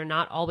pressure and they're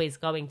not always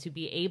going to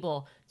be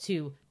able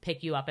to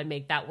pick you up and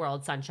make that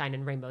world sunshine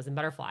and rainbows and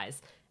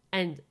butterflies.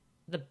 And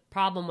the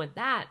problem with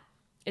that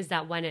is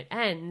that when it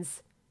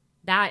ends,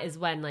 that is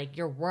when like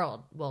your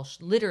world will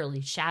literally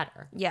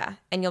shatter. Yeah.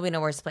 And you'll be in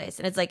a worse place.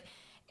 And it's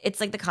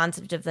like the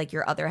concept of like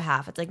your other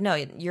half. It's like, no,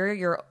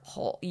 you're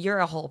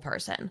a whole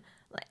person.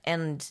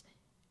 And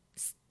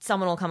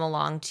someone will come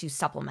along to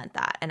supplement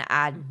that and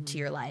add to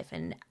your life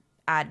and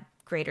add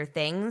greater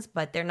things,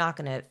 but they're not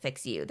going to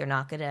fix you. They're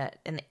not going to,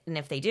 and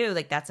if they do,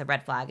 like that's a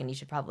red flag and you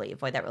should probably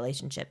avoid that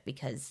relationship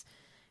because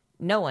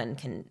no one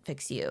can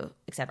fix you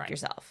except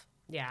yourself.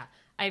 Yeah.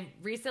 I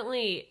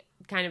recently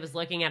kind of was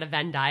looking at a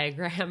Venn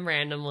diagram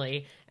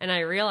randomly and I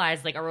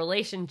realized like a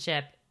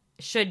relationship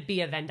should be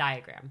a Venn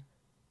diagram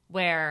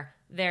where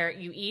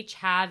you each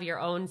have your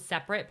own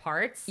separate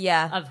parts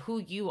of who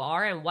you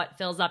are and what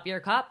fills up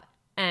your cup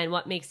and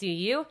what makes you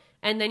you.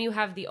 And then you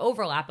have the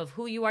overlap of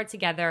who you are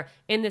together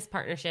in this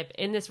partnership,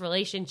 in this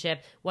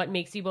relationship, what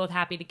makes you both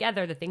happy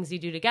together, the things you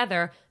do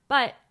together.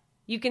 But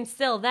you can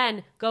still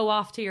then go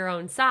off to your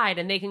own side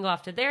and they can go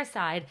off to their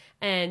side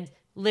and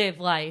live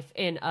life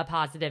in a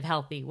positive,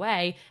 healthy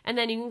way. And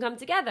then you can come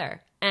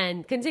together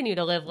and continue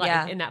to live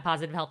life in that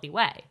positive, healthy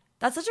way.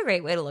 That's such a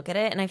great way to look at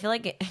it. And I feel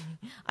like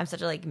I'm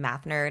such a like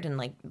math nerd and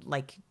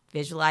like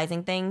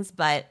visualizing things,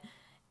 but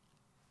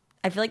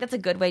I feel like that's a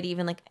good way to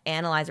even like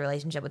analyze a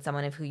relationship with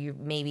someone who you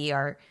maybe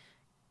are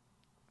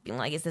being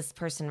like, is this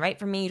person right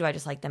for me? Do I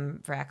just like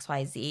them for X,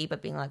 Y, Z?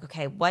 But being like,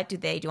 okay, what do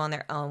they do on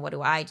their own? What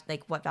do I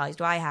like? What values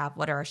do I have?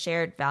 What are our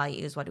shared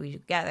values? What do we do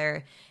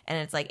together? And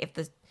it's like, if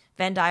the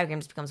Venn diagram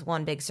just becomes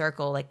one big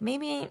circle, like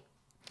maybe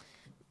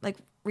like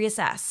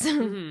reassess.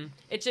 Mm-hmm.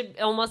 It should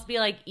almost be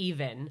like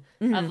even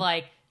of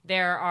like,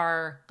 there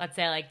are, let's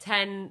say like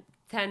 10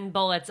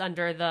 bullets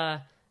under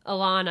the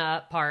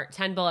Alana part,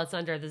 10 bullets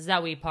under the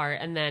Zoe part,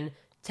 and then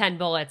 10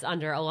 bullets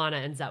under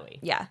Alana and Zoe.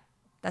 Yeah,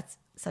 that's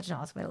such an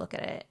awesome way to look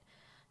at it.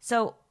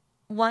 So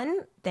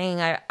one thing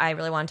I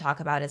really want to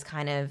talk about is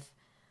kind of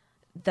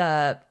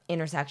the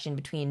intersection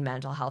between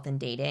mental health and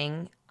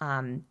dating.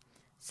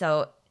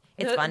 So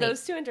it's funny.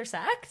 Those two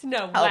intersect?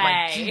 No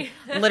way.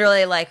 My,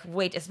 literally, like,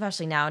 wait,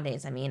 especially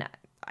nowadays. I mean,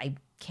 I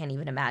can't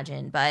even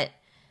imagine, but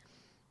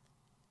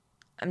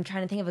I'm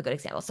trying to think of a good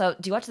example. So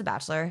do you watch The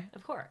Bachelor?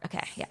 Of course.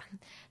 Okay, yeah.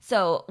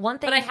 So one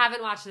thing. But I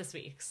haven't watched this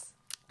week's.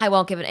 I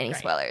won't give it any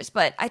spoilers,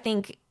 but I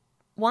think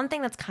one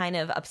thing that's kind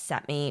of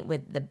upset me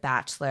with The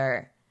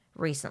Bachelor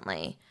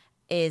recently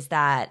is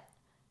that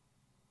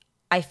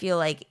I feel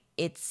like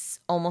it's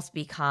almost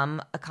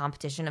become a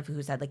competition of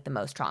who's had like the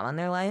most trauma in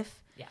their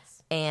life.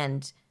 Yes.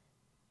 And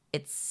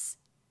it's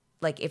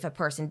like, if a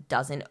person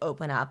doesn't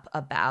open up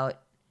about,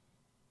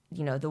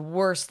 you know, the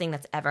worst thing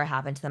that's ever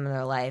happened to them in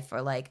their life,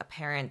 or like a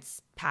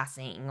parent's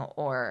passing,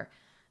 or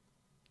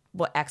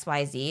what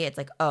XYZ, it's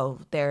like, oh,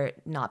 they're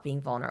not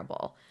being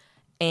vulnerable.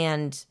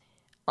 And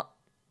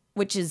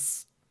which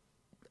is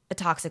a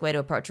toxic way to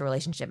approach a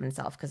relationship in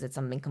itself, because it's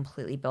something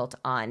completely built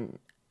on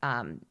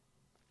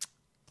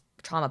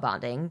trauma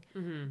bonding.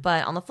 Mm-hmm.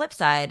 But on the flip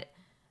side,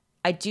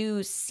 I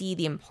do see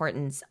the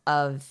importance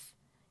of,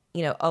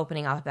 you know,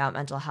 opening up about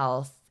mental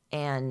health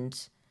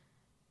and,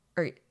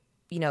 or,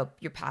 you know,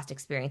 your past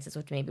experiences,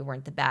 which maybe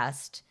weren't the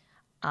best,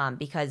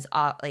 because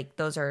like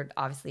those are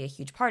obviously a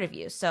huge part of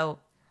you. So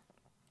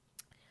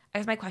I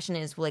guess my question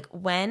is, like,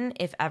 when,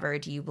 if ever,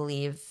 do you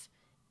believe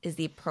is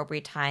the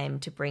appropriate time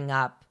to bring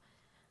up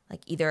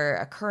like either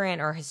a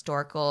current or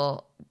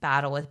historical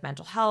battle with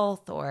mental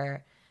health,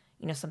 or,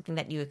 you know, something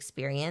that you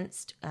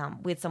experienced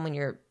with someone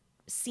you're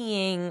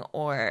seeing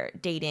or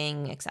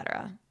dating,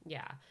 etc.?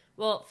 Yeah.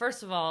 Well,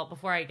 first of all,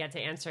 before I get to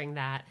answering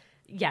that,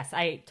 yes,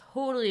 I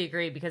totally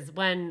agree, because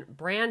when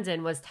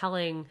Brandon was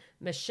telling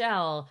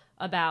Michelle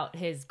about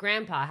his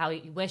grandpa, how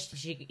he wished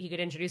he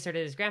could introduce her to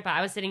his grandpa,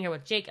 I was sitting here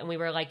with Jake and we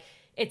were like,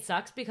 it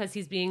sucks because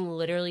he's being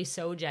literally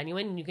so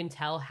genuine and you can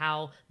tell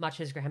how much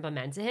his grandpa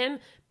meant to him.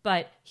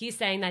 But he's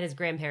saying that his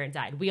grandparent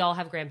died. We all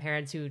have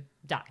grandparents who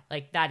die.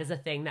 Like, that is a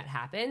thing that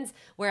happens.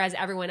 Whereas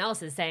everyone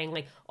else is saying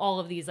like all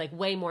of these like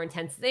way more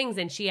intense things.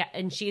 And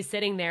she's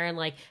sitting there and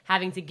like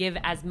having to give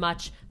as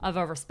much of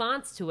a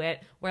response to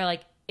it, where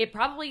like it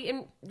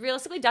probably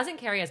realistically doesn't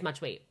carry as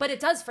much weight, but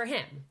it does for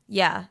him.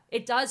 Yeah.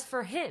 It does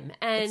for him.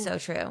 And it's so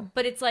true.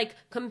 But it's like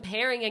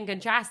comparing and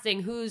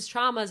contrasting whose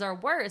traumas are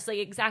worse, like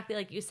exactly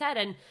like you said.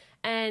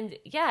 And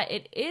yeah,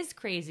 it is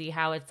crazy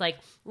how it's like,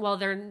 well,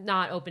 they're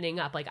not opening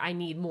up. Like, I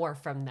need more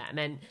from them.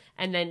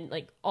 And then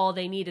like all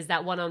they need is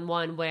that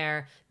one-on-one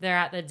where they're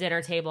at the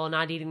dinner table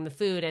not eating the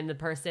food and the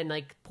person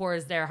like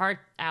pours their heart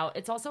out.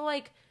 It's also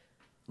like,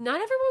 not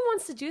everyone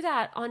wants to do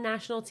that on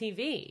national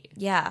TV.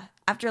 Yeah.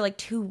 After like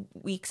 2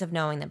 weeks of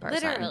knowing the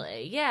person.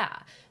 Literally. Yeah.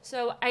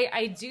 So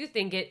I do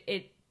think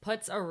it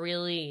puts a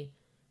really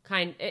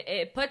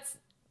it puts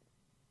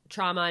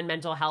trauma and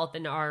mental health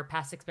and our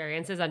past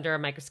experiences under a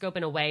microscope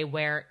in a way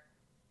where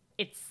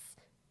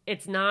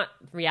it's not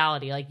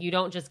reality. Like, you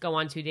don't just go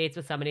on 2 dates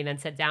with somebody and then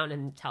sit down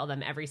and tell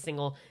them every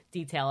single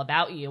detail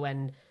about you.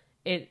 And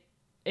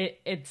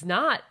it's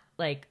not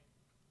like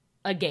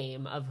a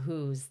game of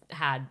who's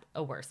had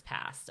a worse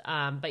past.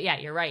 But yeah,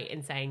 you're right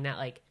in saying that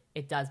like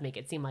it does make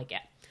it seem like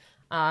it.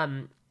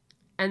 And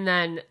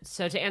then,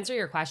 so to answer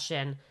your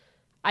question,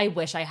 I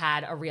wish I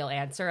had a real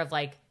answer of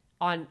like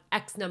on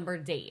X number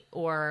date,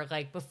 or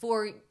like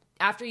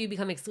after you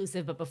become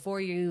exclusive, but before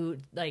you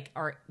like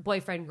are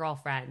boyfriend,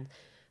 girlfriend.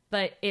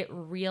 But it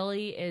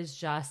really is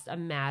just a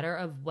matter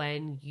of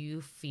when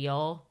you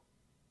feel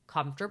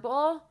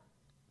comfortable.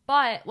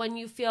 But when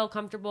you feel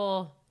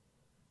comfortable,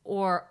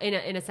 or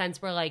in a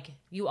sense where like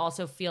you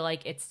also feel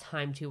like it's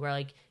time to, where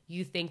like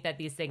you think that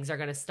these things are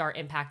going to start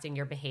impacting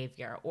your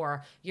behavior,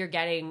 or you're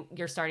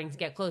starting to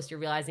get close, you're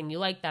realizing you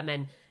like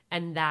them,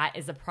 and that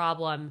is a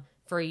problem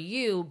for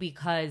you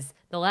because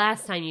the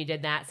last time you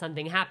did that,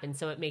 something happened.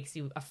 So it makes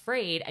you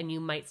afraid and you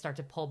might start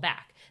to pull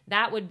back.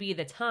 That would be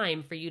the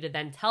time for you to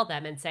then tell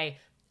them and say,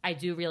 I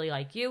do really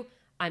like you.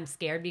 I'm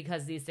scared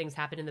because these things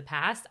happened in the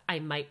past. I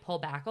might pull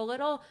back a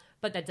little,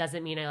 but that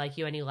doesn't mean I like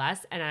you any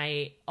less.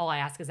 And all I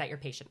ask is that you're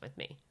patient with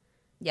me.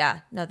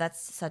 Yeah, no,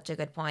 that's such a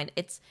good point.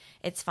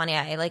 It's funny.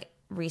 I like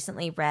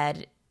recently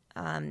read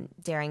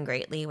Daring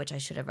Greatly, which I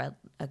should have read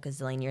a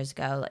gazillion years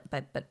ago,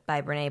 but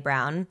by Brene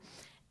Brown.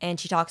 And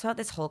she talks about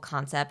this whole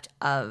concept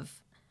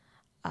of,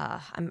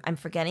 I'm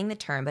forgetting the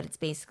term, but it's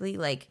basically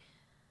like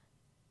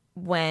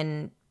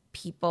when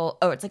people,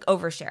 it's like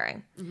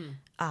oversharing.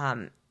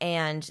 Mm-hmm.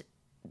 And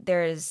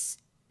there's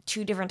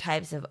two different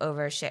types of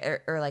overshare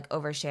or like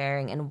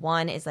oversharing, and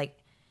one is like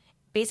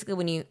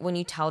basically when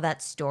you tell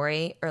that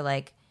story, or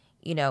like,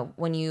 you know,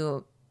 when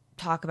you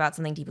talk about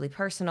something deeply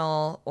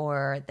personal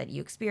or that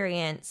you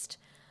experienced,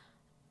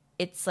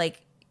 it's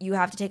like you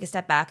have to take a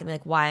step back and be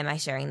like, why am I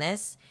sharing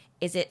this?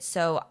 Is it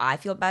so I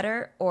feel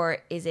better, or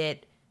is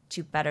it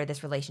to better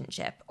this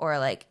relationship, or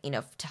like, you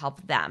know, to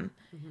help them?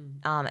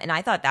 And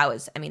I thought that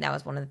was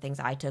one of the things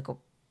I took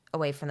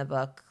away from the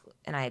book,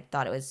 and I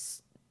thought it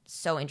was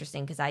so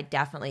interesting because I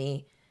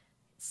definitely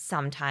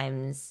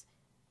sometimes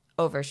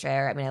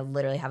overshare. I mean, I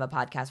literally have a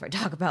podcast where I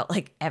talk about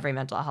like every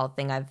mental health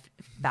thing I've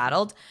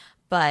battled,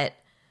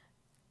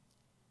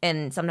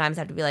 and sometimes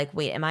I have to be like,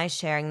 wait, am I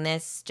sharing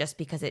this just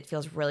because it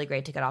feels really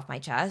great to get off my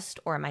chest,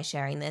 or am I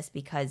sharing this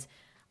because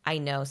I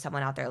know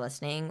someone out there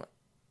listening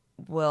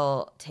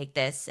will take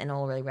this and it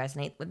will really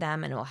resonate with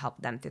them and it will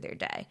help them through their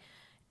day?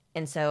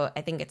 And so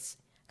I think it's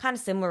kind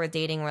of similar with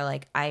dating, where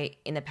like I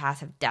in the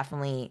past have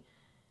definitely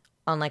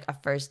on like a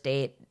first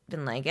date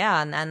been like,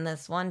 yeah, and then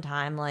this one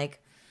time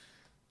like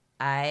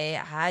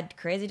I had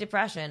crazy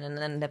depression, and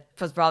then that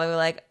was probably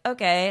like,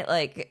 okay,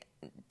 like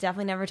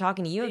definitely never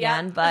talking to you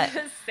again. But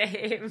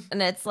same.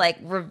 And it's like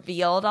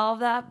revealed all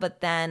of that,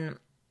 but then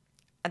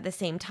at the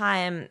same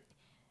time,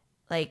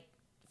 like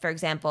for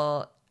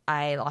example,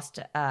 I lost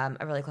a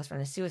really close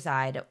friend to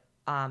suicide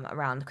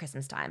around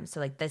Christmas time. So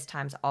like this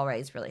time's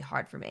always really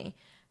hard for me.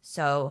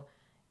 So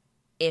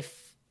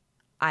if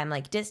I'm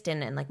like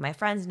distant and like my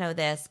friends know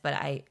this, but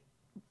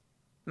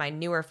my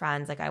newer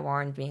friends, like I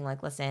warned, being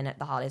like, listen,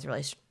 the holidays are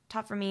really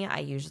tough for me. I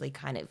usually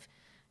kind of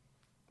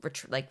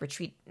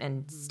retreat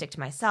and stick to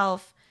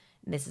myself.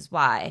 And this is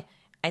why.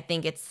 I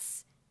think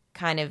it's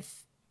kind of,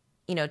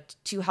 you know,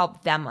 to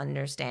help them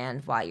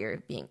understand why you're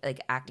being like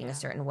acting a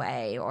certain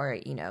way, or,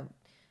 you know,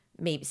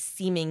 maybe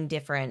seeming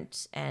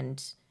different,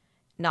 and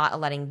not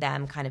letting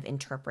them kind of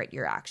interpret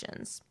your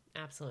actions.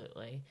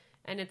 Absolutely.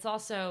 And it's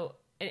also,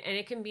 and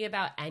it can be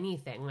about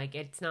anything. Like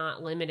it's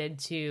not limited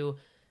to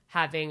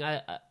having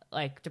a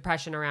like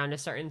depression around a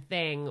certain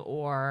thing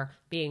or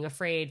being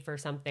afraid for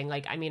something.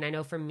 Like, I mean, I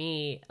know for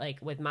me, like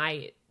with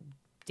my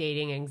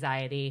dating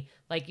anxiety,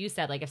 like you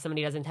said, like if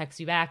somebody doesn't text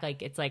you back,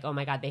 like it's like, oh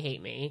my God, they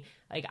hate me.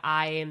 Like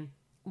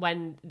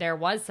when there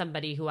was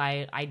somebody who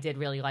I did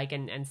really like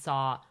and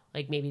saw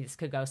like maybe this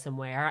could go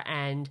somewhere,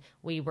 and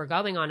we were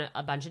going on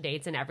a bunch of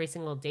dates, and every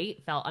single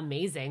date felt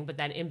amazing. But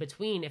then in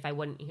between, if I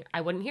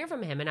wouldn't hear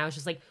from him, and I was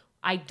just like,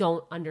 I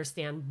don't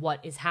understand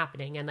what is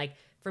happening. And like,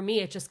 for me,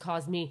 it just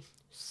caused me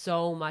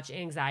so much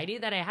anxiety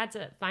that I had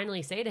to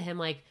finally say to him,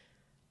 like,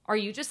 are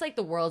you just like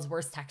the world's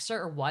worst texter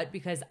or what?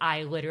 Because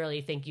I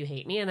literally think you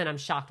hate me, and then I'm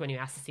shocked when you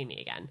ask to see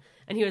me again.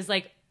 And he was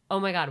like,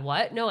 oh my God,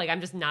 what? No, like I'm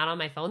just not on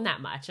my phone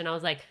that much. And I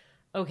was like,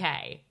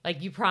 okay,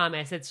 like you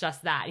promise it's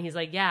just that? And he's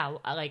like, yeah,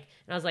 like,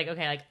 and I was like,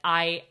 okay, like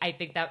I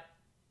think that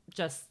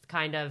just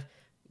kind of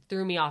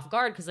threw me off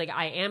guard, because like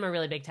I am a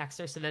really big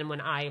texter. So then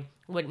when I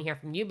wouldn't hear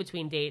from you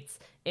between dates,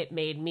 it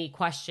made me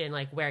question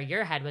like where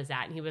your head was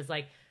at. And he was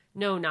like,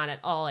 no, not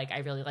at all. Like I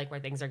really like where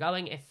things are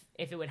going.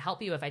 If it would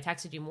help you if I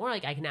texted you more,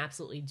 like I can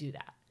absolutely do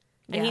that.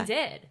 And he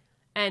did.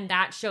 And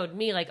that showed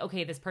me like,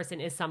 okay, this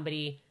person is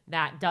somebody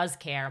that does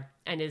care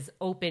and is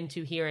open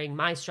to hearing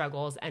my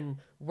struggles and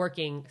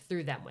working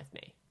through them with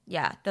me.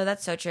 Yeah, though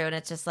that's so true. And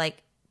it's just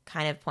like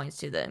kind of points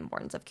to the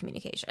importance of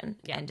communication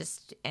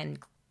and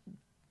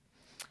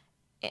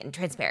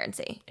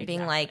transparency. Exactly.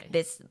 Being like,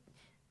 this,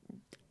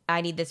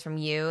 I need this from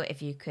you.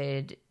 If you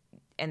could,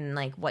 and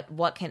like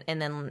what can,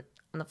 and then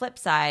on the flip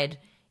side,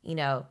 you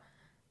know,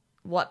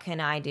 what can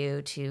I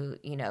do to,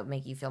 you know,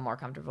 make you feel more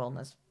comfortable in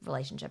this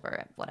relationship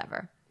or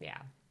whatever. Yeah.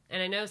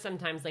 And I know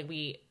sometimes like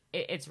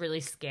it's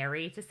really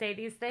scary to say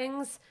these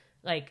things.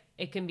 Like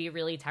it can be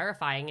really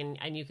terrifying,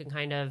 and you can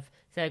kind of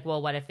say like, well,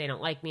 what if they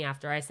don't like me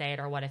after I say it?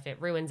 Or what if it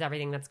ruins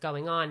everything that's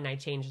going on and I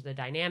change the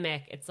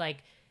dynamic? It's like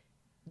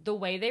the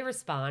way they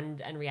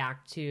respond and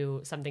react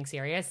to something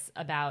serious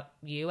about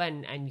you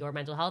and your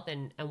mental health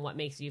and what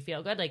makes you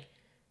feel good. Like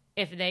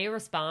if they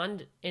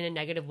respond in a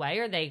negative way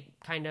or they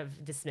kind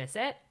of dismiss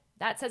it,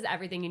 that says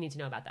everything you need to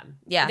know about them.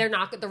 Yeah. They're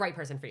not the right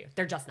person for you.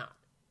 They're just not.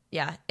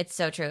 Yeah, it's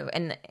so true.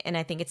 And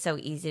I think it's so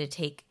easy to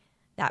take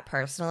that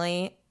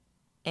personally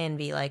and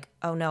be like,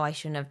 oh no, I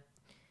shouldn't have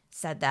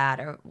said that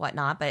or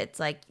whatnot. But it's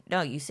like,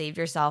 no, you saved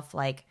yourself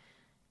like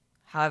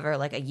however,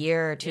 like a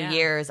year or 2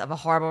 years of a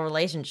horrible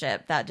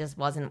relationship that just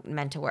wasn't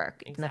meant to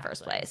work in the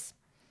first place.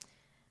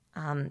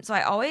 So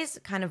I always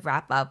kind of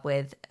wrap up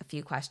with a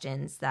few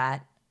questions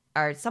that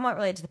are somewhat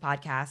related to the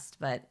podcast,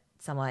 but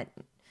somewhat,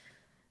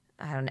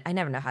 I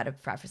never know how to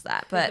preface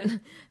that. But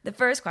the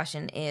first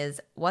question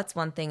is, what's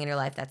one thing in your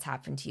life that's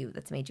happened to you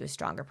that's made you a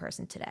stronger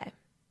person today?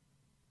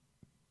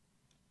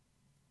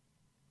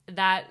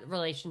 That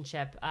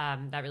relationship,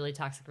 that really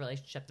toxic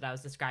relationship that I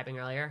was describing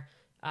earlier,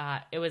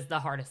 it was the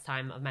hardest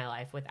time of my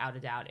life, without a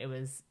doubt. It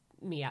was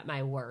me at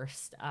my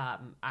worst.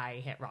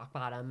 I hit rock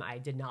bottom. I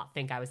did not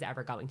think I was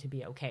ever going to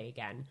be okay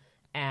again.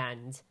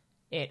 And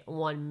it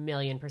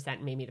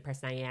 1,000,000% made me the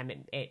person I am.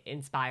 It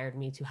inspired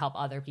me to help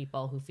other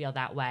people who feel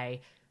that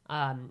way.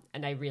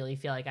 And I really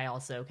feel like I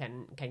also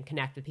can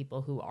connect with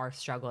people who are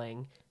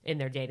struggling in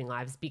their dating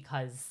lives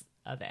because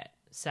of it.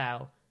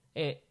 So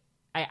I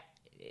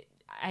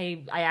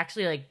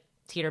actually like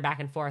teeter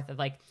back and forth of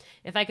like,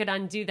 if I could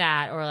undo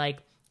that or like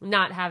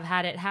not have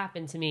had it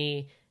happen to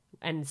me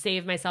and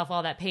save myself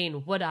all that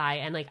pain, would I?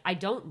 And like, I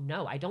don't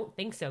know. I don't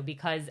think so,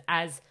 because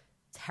as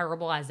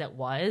terrible as it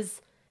was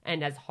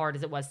and as hard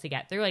as it was to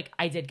get through, like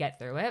I did get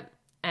through it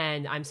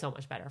and I'm so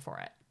much better for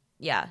it.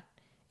 Yeah.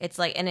 It's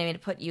like, and I mean, to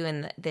put you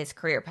in this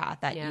career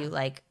path that you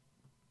like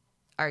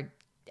are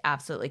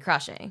absolutely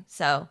crushing.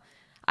 So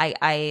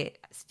I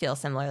feel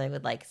similarly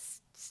with like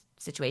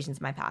situations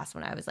in my past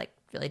when I was like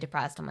really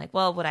depressed. I'm like,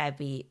 well, would I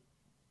be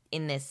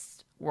in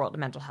this world of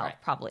mental health?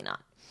 Right. Probably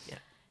not. Yeah.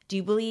 Do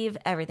you believe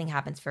everything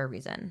happens for a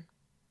reason?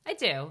 I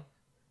do.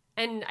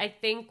 And I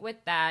think with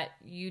that,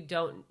 you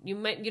don't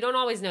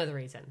always know the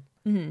reason,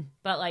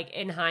 but like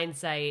in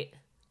hindsight,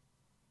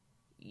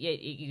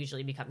 it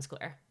usually becomes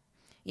clear.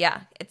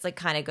 Yeah, it's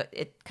like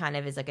it kind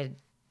of is like a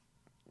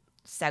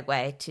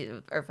segue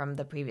to or from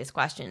the previous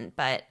question,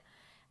 but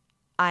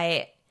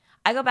I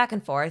go back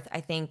and forth.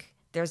 I think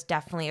there's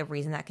definitely a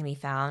reason that can be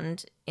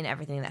found in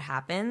everything that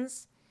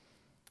happens,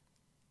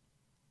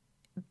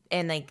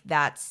 and like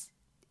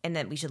and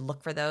that we should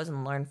look for those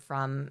and learn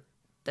from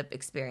the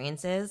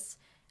experiences.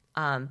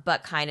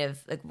 But kind of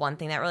like one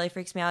thing that really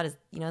freaks me out is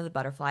the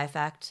butterfly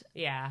effect.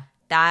 Yeah,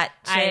 that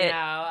shit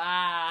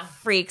I know.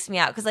 Freaks me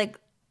out because like.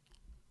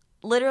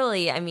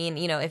 Literally, I mean,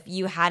 if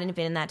you hadn't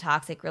been in that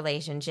toxic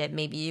relationship,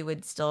 maybe you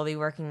would still be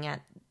working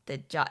at the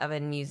job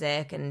in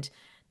music and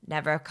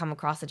never come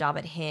across a job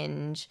at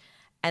Hinge.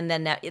 And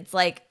then it's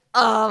like,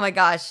 oh my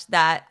gosh,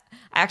 I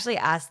actually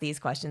asked these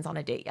questions on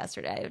a date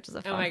yesterday, which is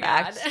a fun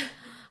fact. God.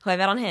 Who I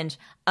met on Hinge.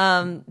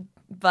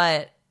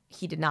 But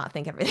he did not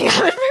think everything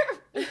happened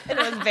for me. And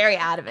I was very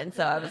adamant.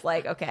 So I was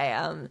like, okay,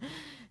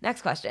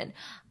 next question.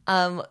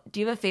 Do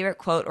you have a favorite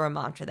quote or a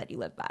mantra that you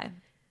live by?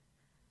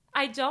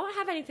 I don't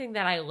have anything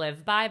that I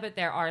live by, but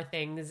there are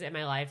things in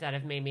my life that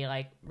have made me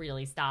like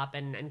really stop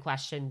and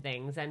question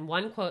things. And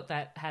one quote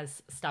that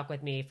has stuck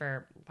with me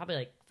for probably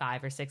like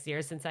 5 or 6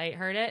 years since I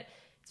heard it,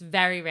 it's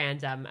very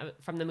random,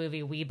 from the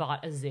movie We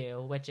Bought a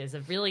Zoo, which is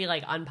a really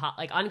like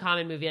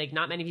uncommon movie. Like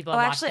not many people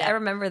have watched it. I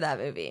remember that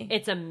movie.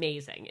 It's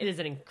amazing. It is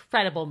an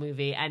incredible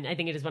movie. And I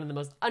think it is one of the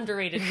most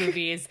underrated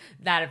movies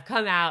that have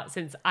come out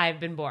since I've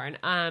been born.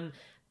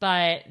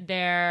 But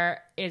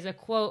there is a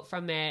quote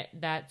from it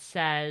that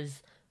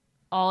says,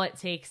 "All it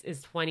takes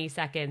is 20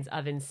 seconds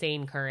of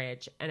insane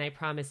courage, and I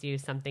promise you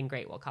something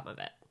great will come of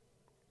it."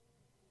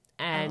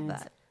 And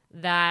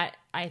that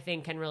I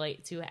think can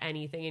relate to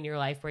anything in your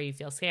life where you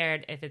feel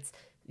scared. If it's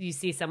you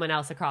see someone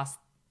else across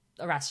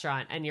a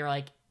restaurant and you're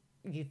like,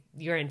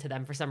 you're into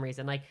them for some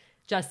reason, like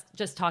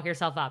just talk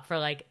yourself up for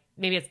like,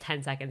 maybe it's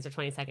 10 seconds or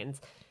 20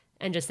 seconds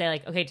and just say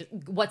like, okay,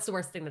 what's the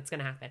worst thing that's going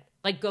to happen?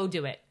 Like, go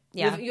do it.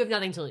 Yeah. You have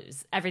nothing to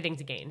lose, everything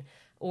to gain.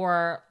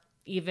 Or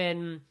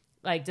even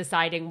like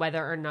deciding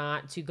whether or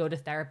not to go to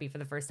therapy for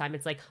the first time.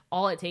 It's like,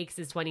 all it takes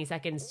is 20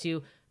 seconds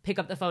to pick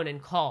up the phone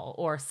and call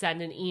or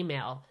send an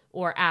email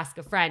or ask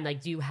a friend,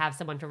 like, do you have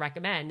someone to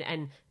recommend?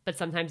 But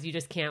sometimes you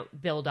just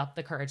can't build up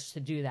the courage to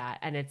do that.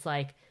 And it's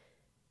like,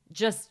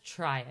 just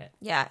try it.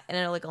 Yeah. And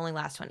it'll like only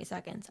last 20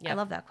 seconds. Yep. I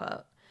love that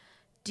quote.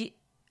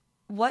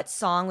 What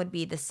song would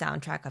be the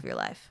soundtrack of your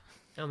life?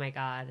 Oh my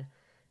God.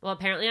 Well,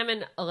 apparently I'm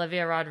in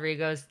Olivia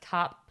Rodrigo's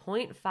top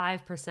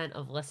 0.5%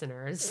 of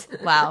listeners.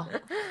 Wow.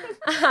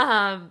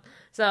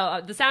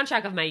 So the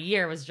soundtrack of my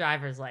year was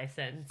Driver's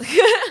License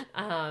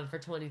for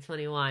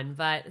 2021.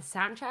 But the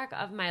soundtrack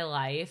of my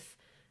life,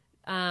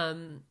 oh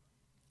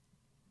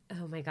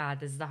my God,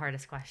 this is the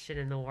hardest question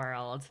in the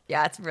world.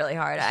 Yeah, it's really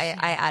hard. I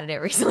added it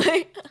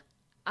recently.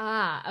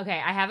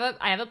 Okay. I have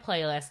a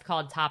playlist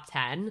called Top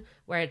 10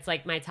 where it's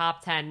like my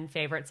top 10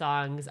 favorite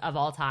songs of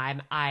all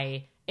time.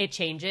 It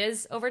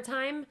changes over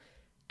time.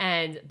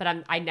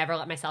 But I never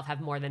let myself have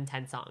more than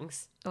 10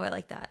 songs. Oh, I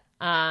like that.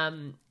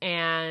 I'm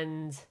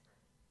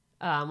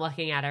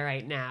looking at it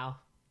right now.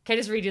 Can I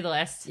just read you the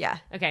list? Yeah.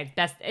 Okay.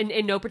 Best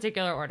in no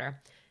particular order.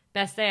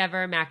 Best Day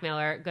Ever, Mac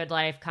Miller. Good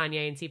Life,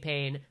 Kanye and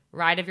T-Pain.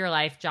 Ride of Your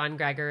Life, John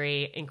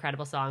Gregory.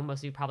 Incredible song. Most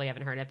of you probably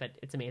haven't heard it, but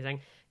it's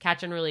amazing.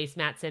 Catch and Release,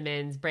 Matt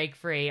Simmons. Break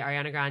Free,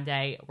 Ariana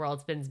Grande.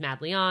 World Spins,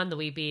 Madly On, The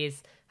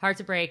Weepies. Heart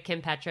to Break,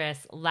 Kim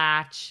Petras.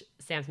 Latch,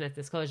 Sam Smith,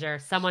 Disclosure.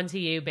 Someone to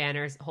You,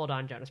 Banners. Hold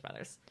On, Jonas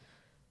Brothers.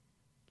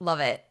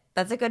 Love it.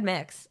 That's a good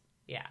mix.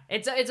 Yeah.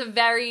 It's a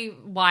very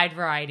wide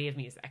variety of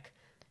music.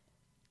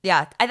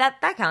 Yeah,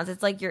 that counts.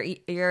 It's like your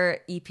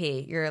EP,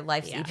 your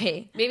life's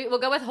EP. Maybe we'll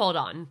go with Hold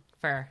On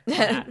for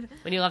that.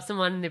 When you love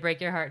someone, they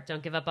break your heart.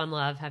 Don't give up on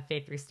love. Have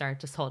faith restart.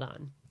 Just hold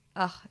on.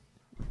 Oh,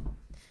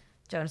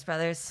 Jonas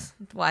Brothers,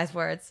 wise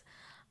words.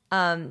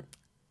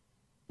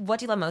 What do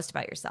you love most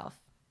about yourself?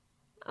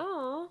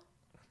 Oh,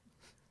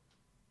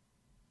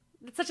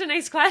 that's such a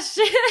nice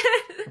question.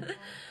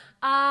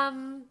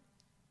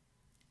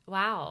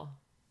 Wow.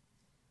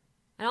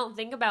 I don't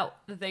think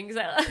about the things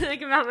I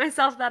think about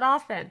myself that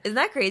often. Isn't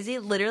that crazy?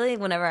 Literally,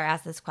 whenever I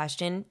ask this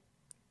question,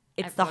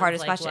 it's the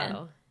hardest like, question.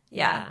 whoa.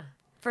 Yeah.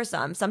 for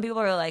some people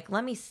are like,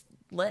 let me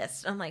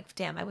list. I'm like,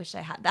 damn, I wish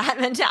I had that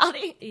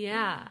mentality.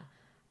 Yeah.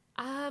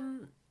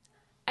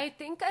 I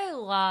think I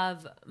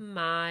love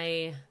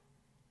my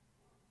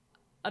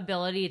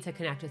ability to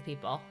connect with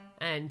people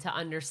and to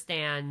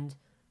understand,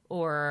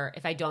 or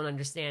if I don't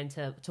understand,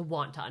 to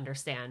want to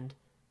understand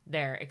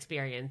their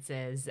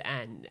experiences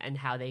and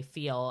how they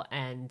feel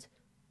and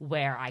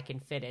where I can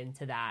fit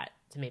into that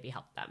to maybe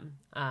help them.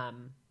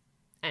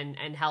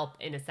 And help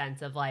in a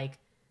sense of like,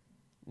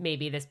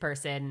 maybe this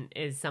person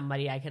is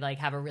somebody I could like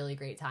have a really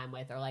great time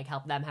with, or like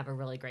help them have a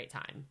really great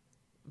time,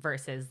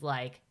 versus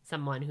like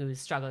someone who's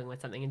struggling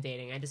with something in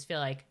dating. I just feel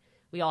like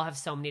we all have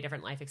so many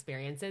different life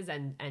experiences,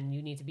 and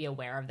you need to be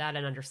aware of that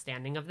and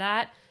understanding of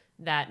that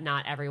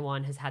not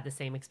everyone has had the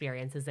same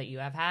experiences that you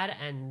have had,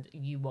 and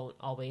you won't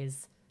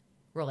always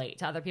relate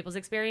to other people's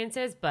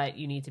experiences, but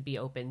you need to be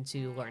open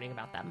to learning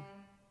about them.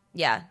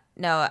 Yeah,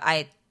 no,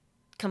 I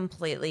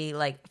completely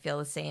like feel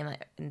the same.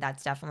 And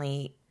that's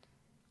definitely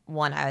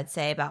one I would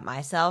say about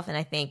myself. And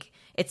I think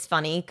it's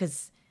funny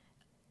because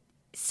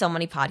so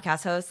many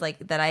podcast hosts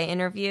like that I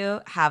interview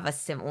have a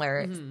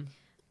similar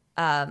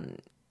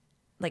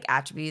like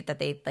attribute that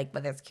they like,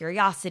 whether it's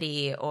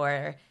curiosity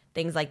or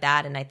things like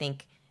that. And I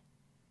think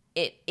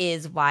it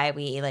is why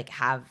we like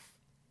have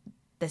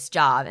this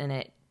job, and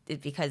it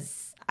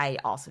because I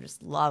also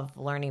just love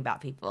learning about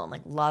people and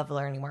like love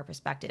learning more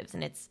perspectives.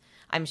 And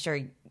I'm sure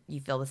you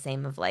feel the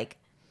same of like,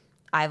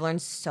 I've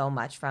learned so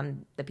much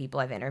from the people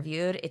I've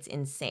interviewed. It's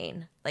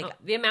insane. Like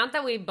the amount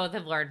that we both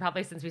have learned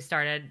probably since we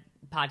started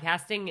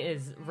podcasting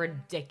is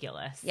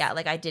ridiculous. Yeah,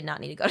 like I did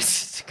not need to go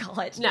to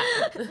college. No.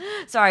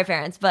 Sorry,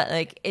 parents. But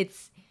like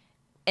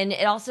and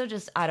it also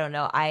just, I don't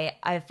know.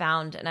 I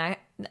found, and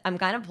I'm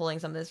kind of pulling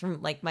some of this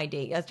from like my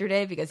date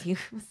yesterday, because he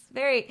was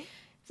he's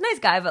a nice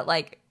guy, but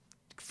like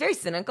very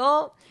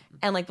cynical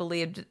and like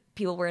believed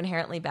people were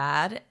inherently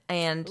bad.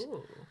 And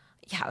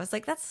yeah, I was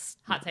like, that's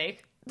hot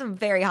take. It's a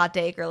very hot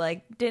take, or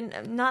like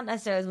not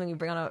necessarily when you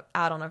bring out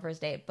on a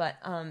first date, but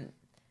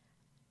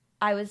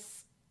I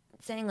was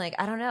saying like,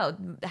 I don't know,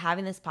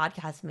 having this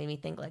podcast made me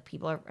think like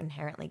people are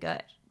inherently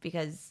good,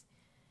 because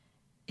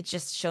it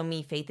just showed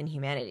me faith in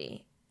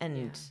humanity.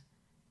 And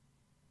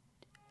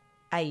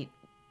I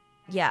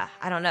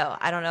don't know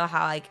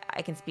how I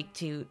can speak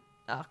to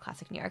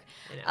classic New York,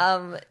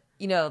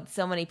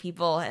 so many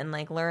people, and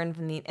like learn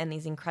from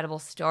these incredible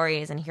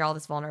stories, and hear all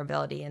this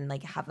vulnerability, and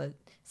like have a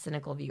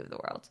cynical view of the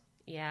world.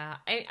 Yeah,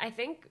 I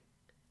think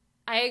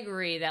I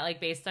agree that like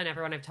based on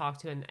everyone I've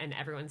talked to and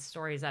everyone's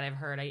stories that I've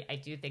heard,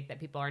 I do think that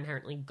people are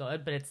inherently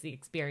good, but it's the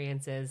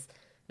experiences,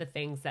 the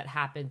things that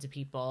happen to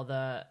people,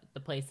 the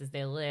places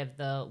they live,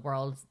 the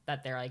worlds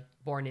that they're like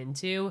born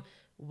into,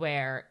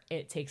 where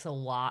it takes a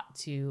lot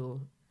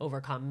to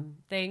overcome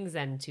things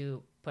and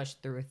to push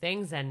through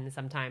things, and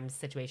sometimes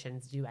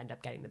situations do end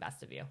up getting the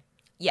best of you.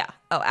 Yeah.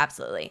 Oh,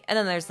 absolutely. And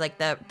then there's like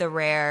the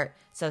rare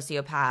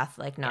sociopath,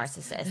 like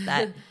narcissist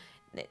that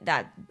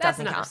That's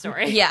doesn't another count.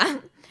 story. Yeah.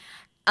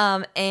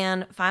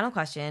 And final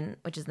question,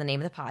 which is the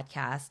name of the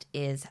podcast,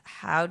 is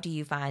how do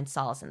you find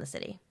solace in the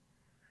city?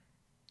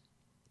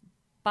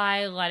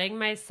 By letting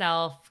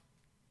myself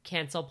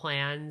cancel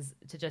plans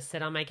to just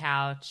sit on my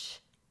couch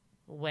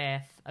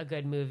with a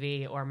good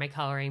movie or my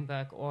coloring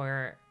book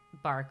or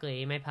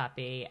Barkley, my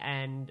puppy,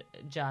 and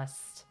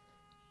just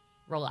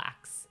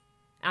relax.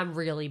 I'm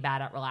really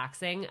bad at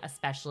relaxing,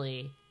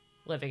 especially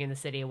living in the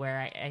city where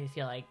I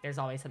feel like there's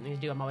always something to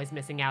do. I'm always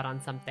missing out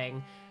on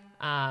something.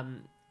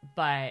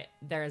 But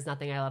there is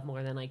nothing I love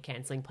more than like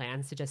canceling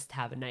plans to just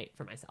have a night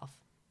for myself.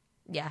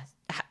 Yeah,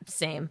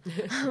 same.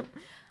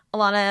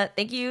 Alana,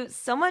 thank you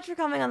so much for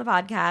coming on the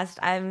podcast.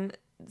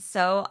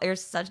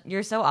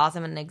 You're so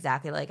awesome, and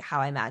exactly like how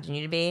I imagine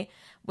you to be.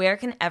 Where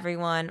can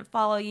everyone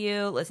follow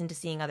you, listen to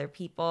Seeing Other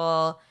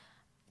People?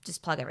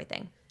 Just plug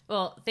everything.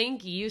 Well,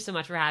 thank you so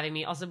much for having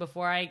me. Also,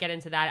 before I get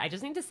into that, I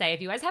just need to say,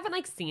 if you guys haven't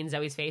like seen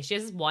Zoe's face, she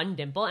has one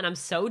dimple, and I'm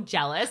so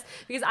jealous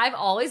because I've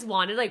always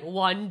wanted like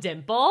one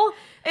dimple.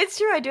 It's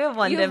true, I do have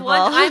one dimple.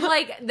 I'm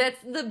like,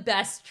 that's the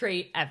best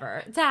trait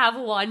ever, to have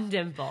one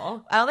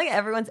dimple. I don't think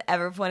everyone's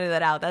ever pointed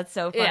that out. That's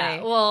so funny.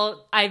 Yeah,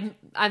 well,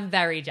 I'm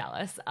very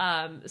jealous.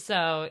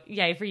 So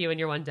yay for you and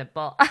your one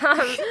dimple.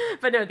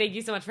 But no, thank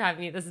you so much for having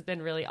me. This has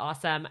been really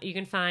awesome. You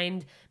can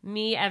find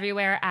me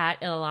everywhere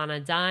at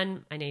Ilana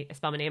Dunn. I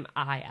spell my name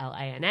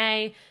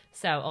Ilana.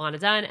 So Ilana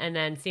Dunn. And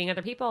then Seeing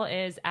Other People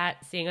is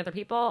at Seeing Other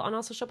People on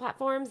all social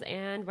platforms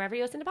and wherever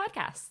you listen to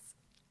podcasts.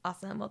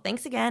 Awesome. Well,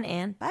 thanks again,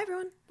 and bye,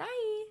 everyone.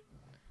 Bye.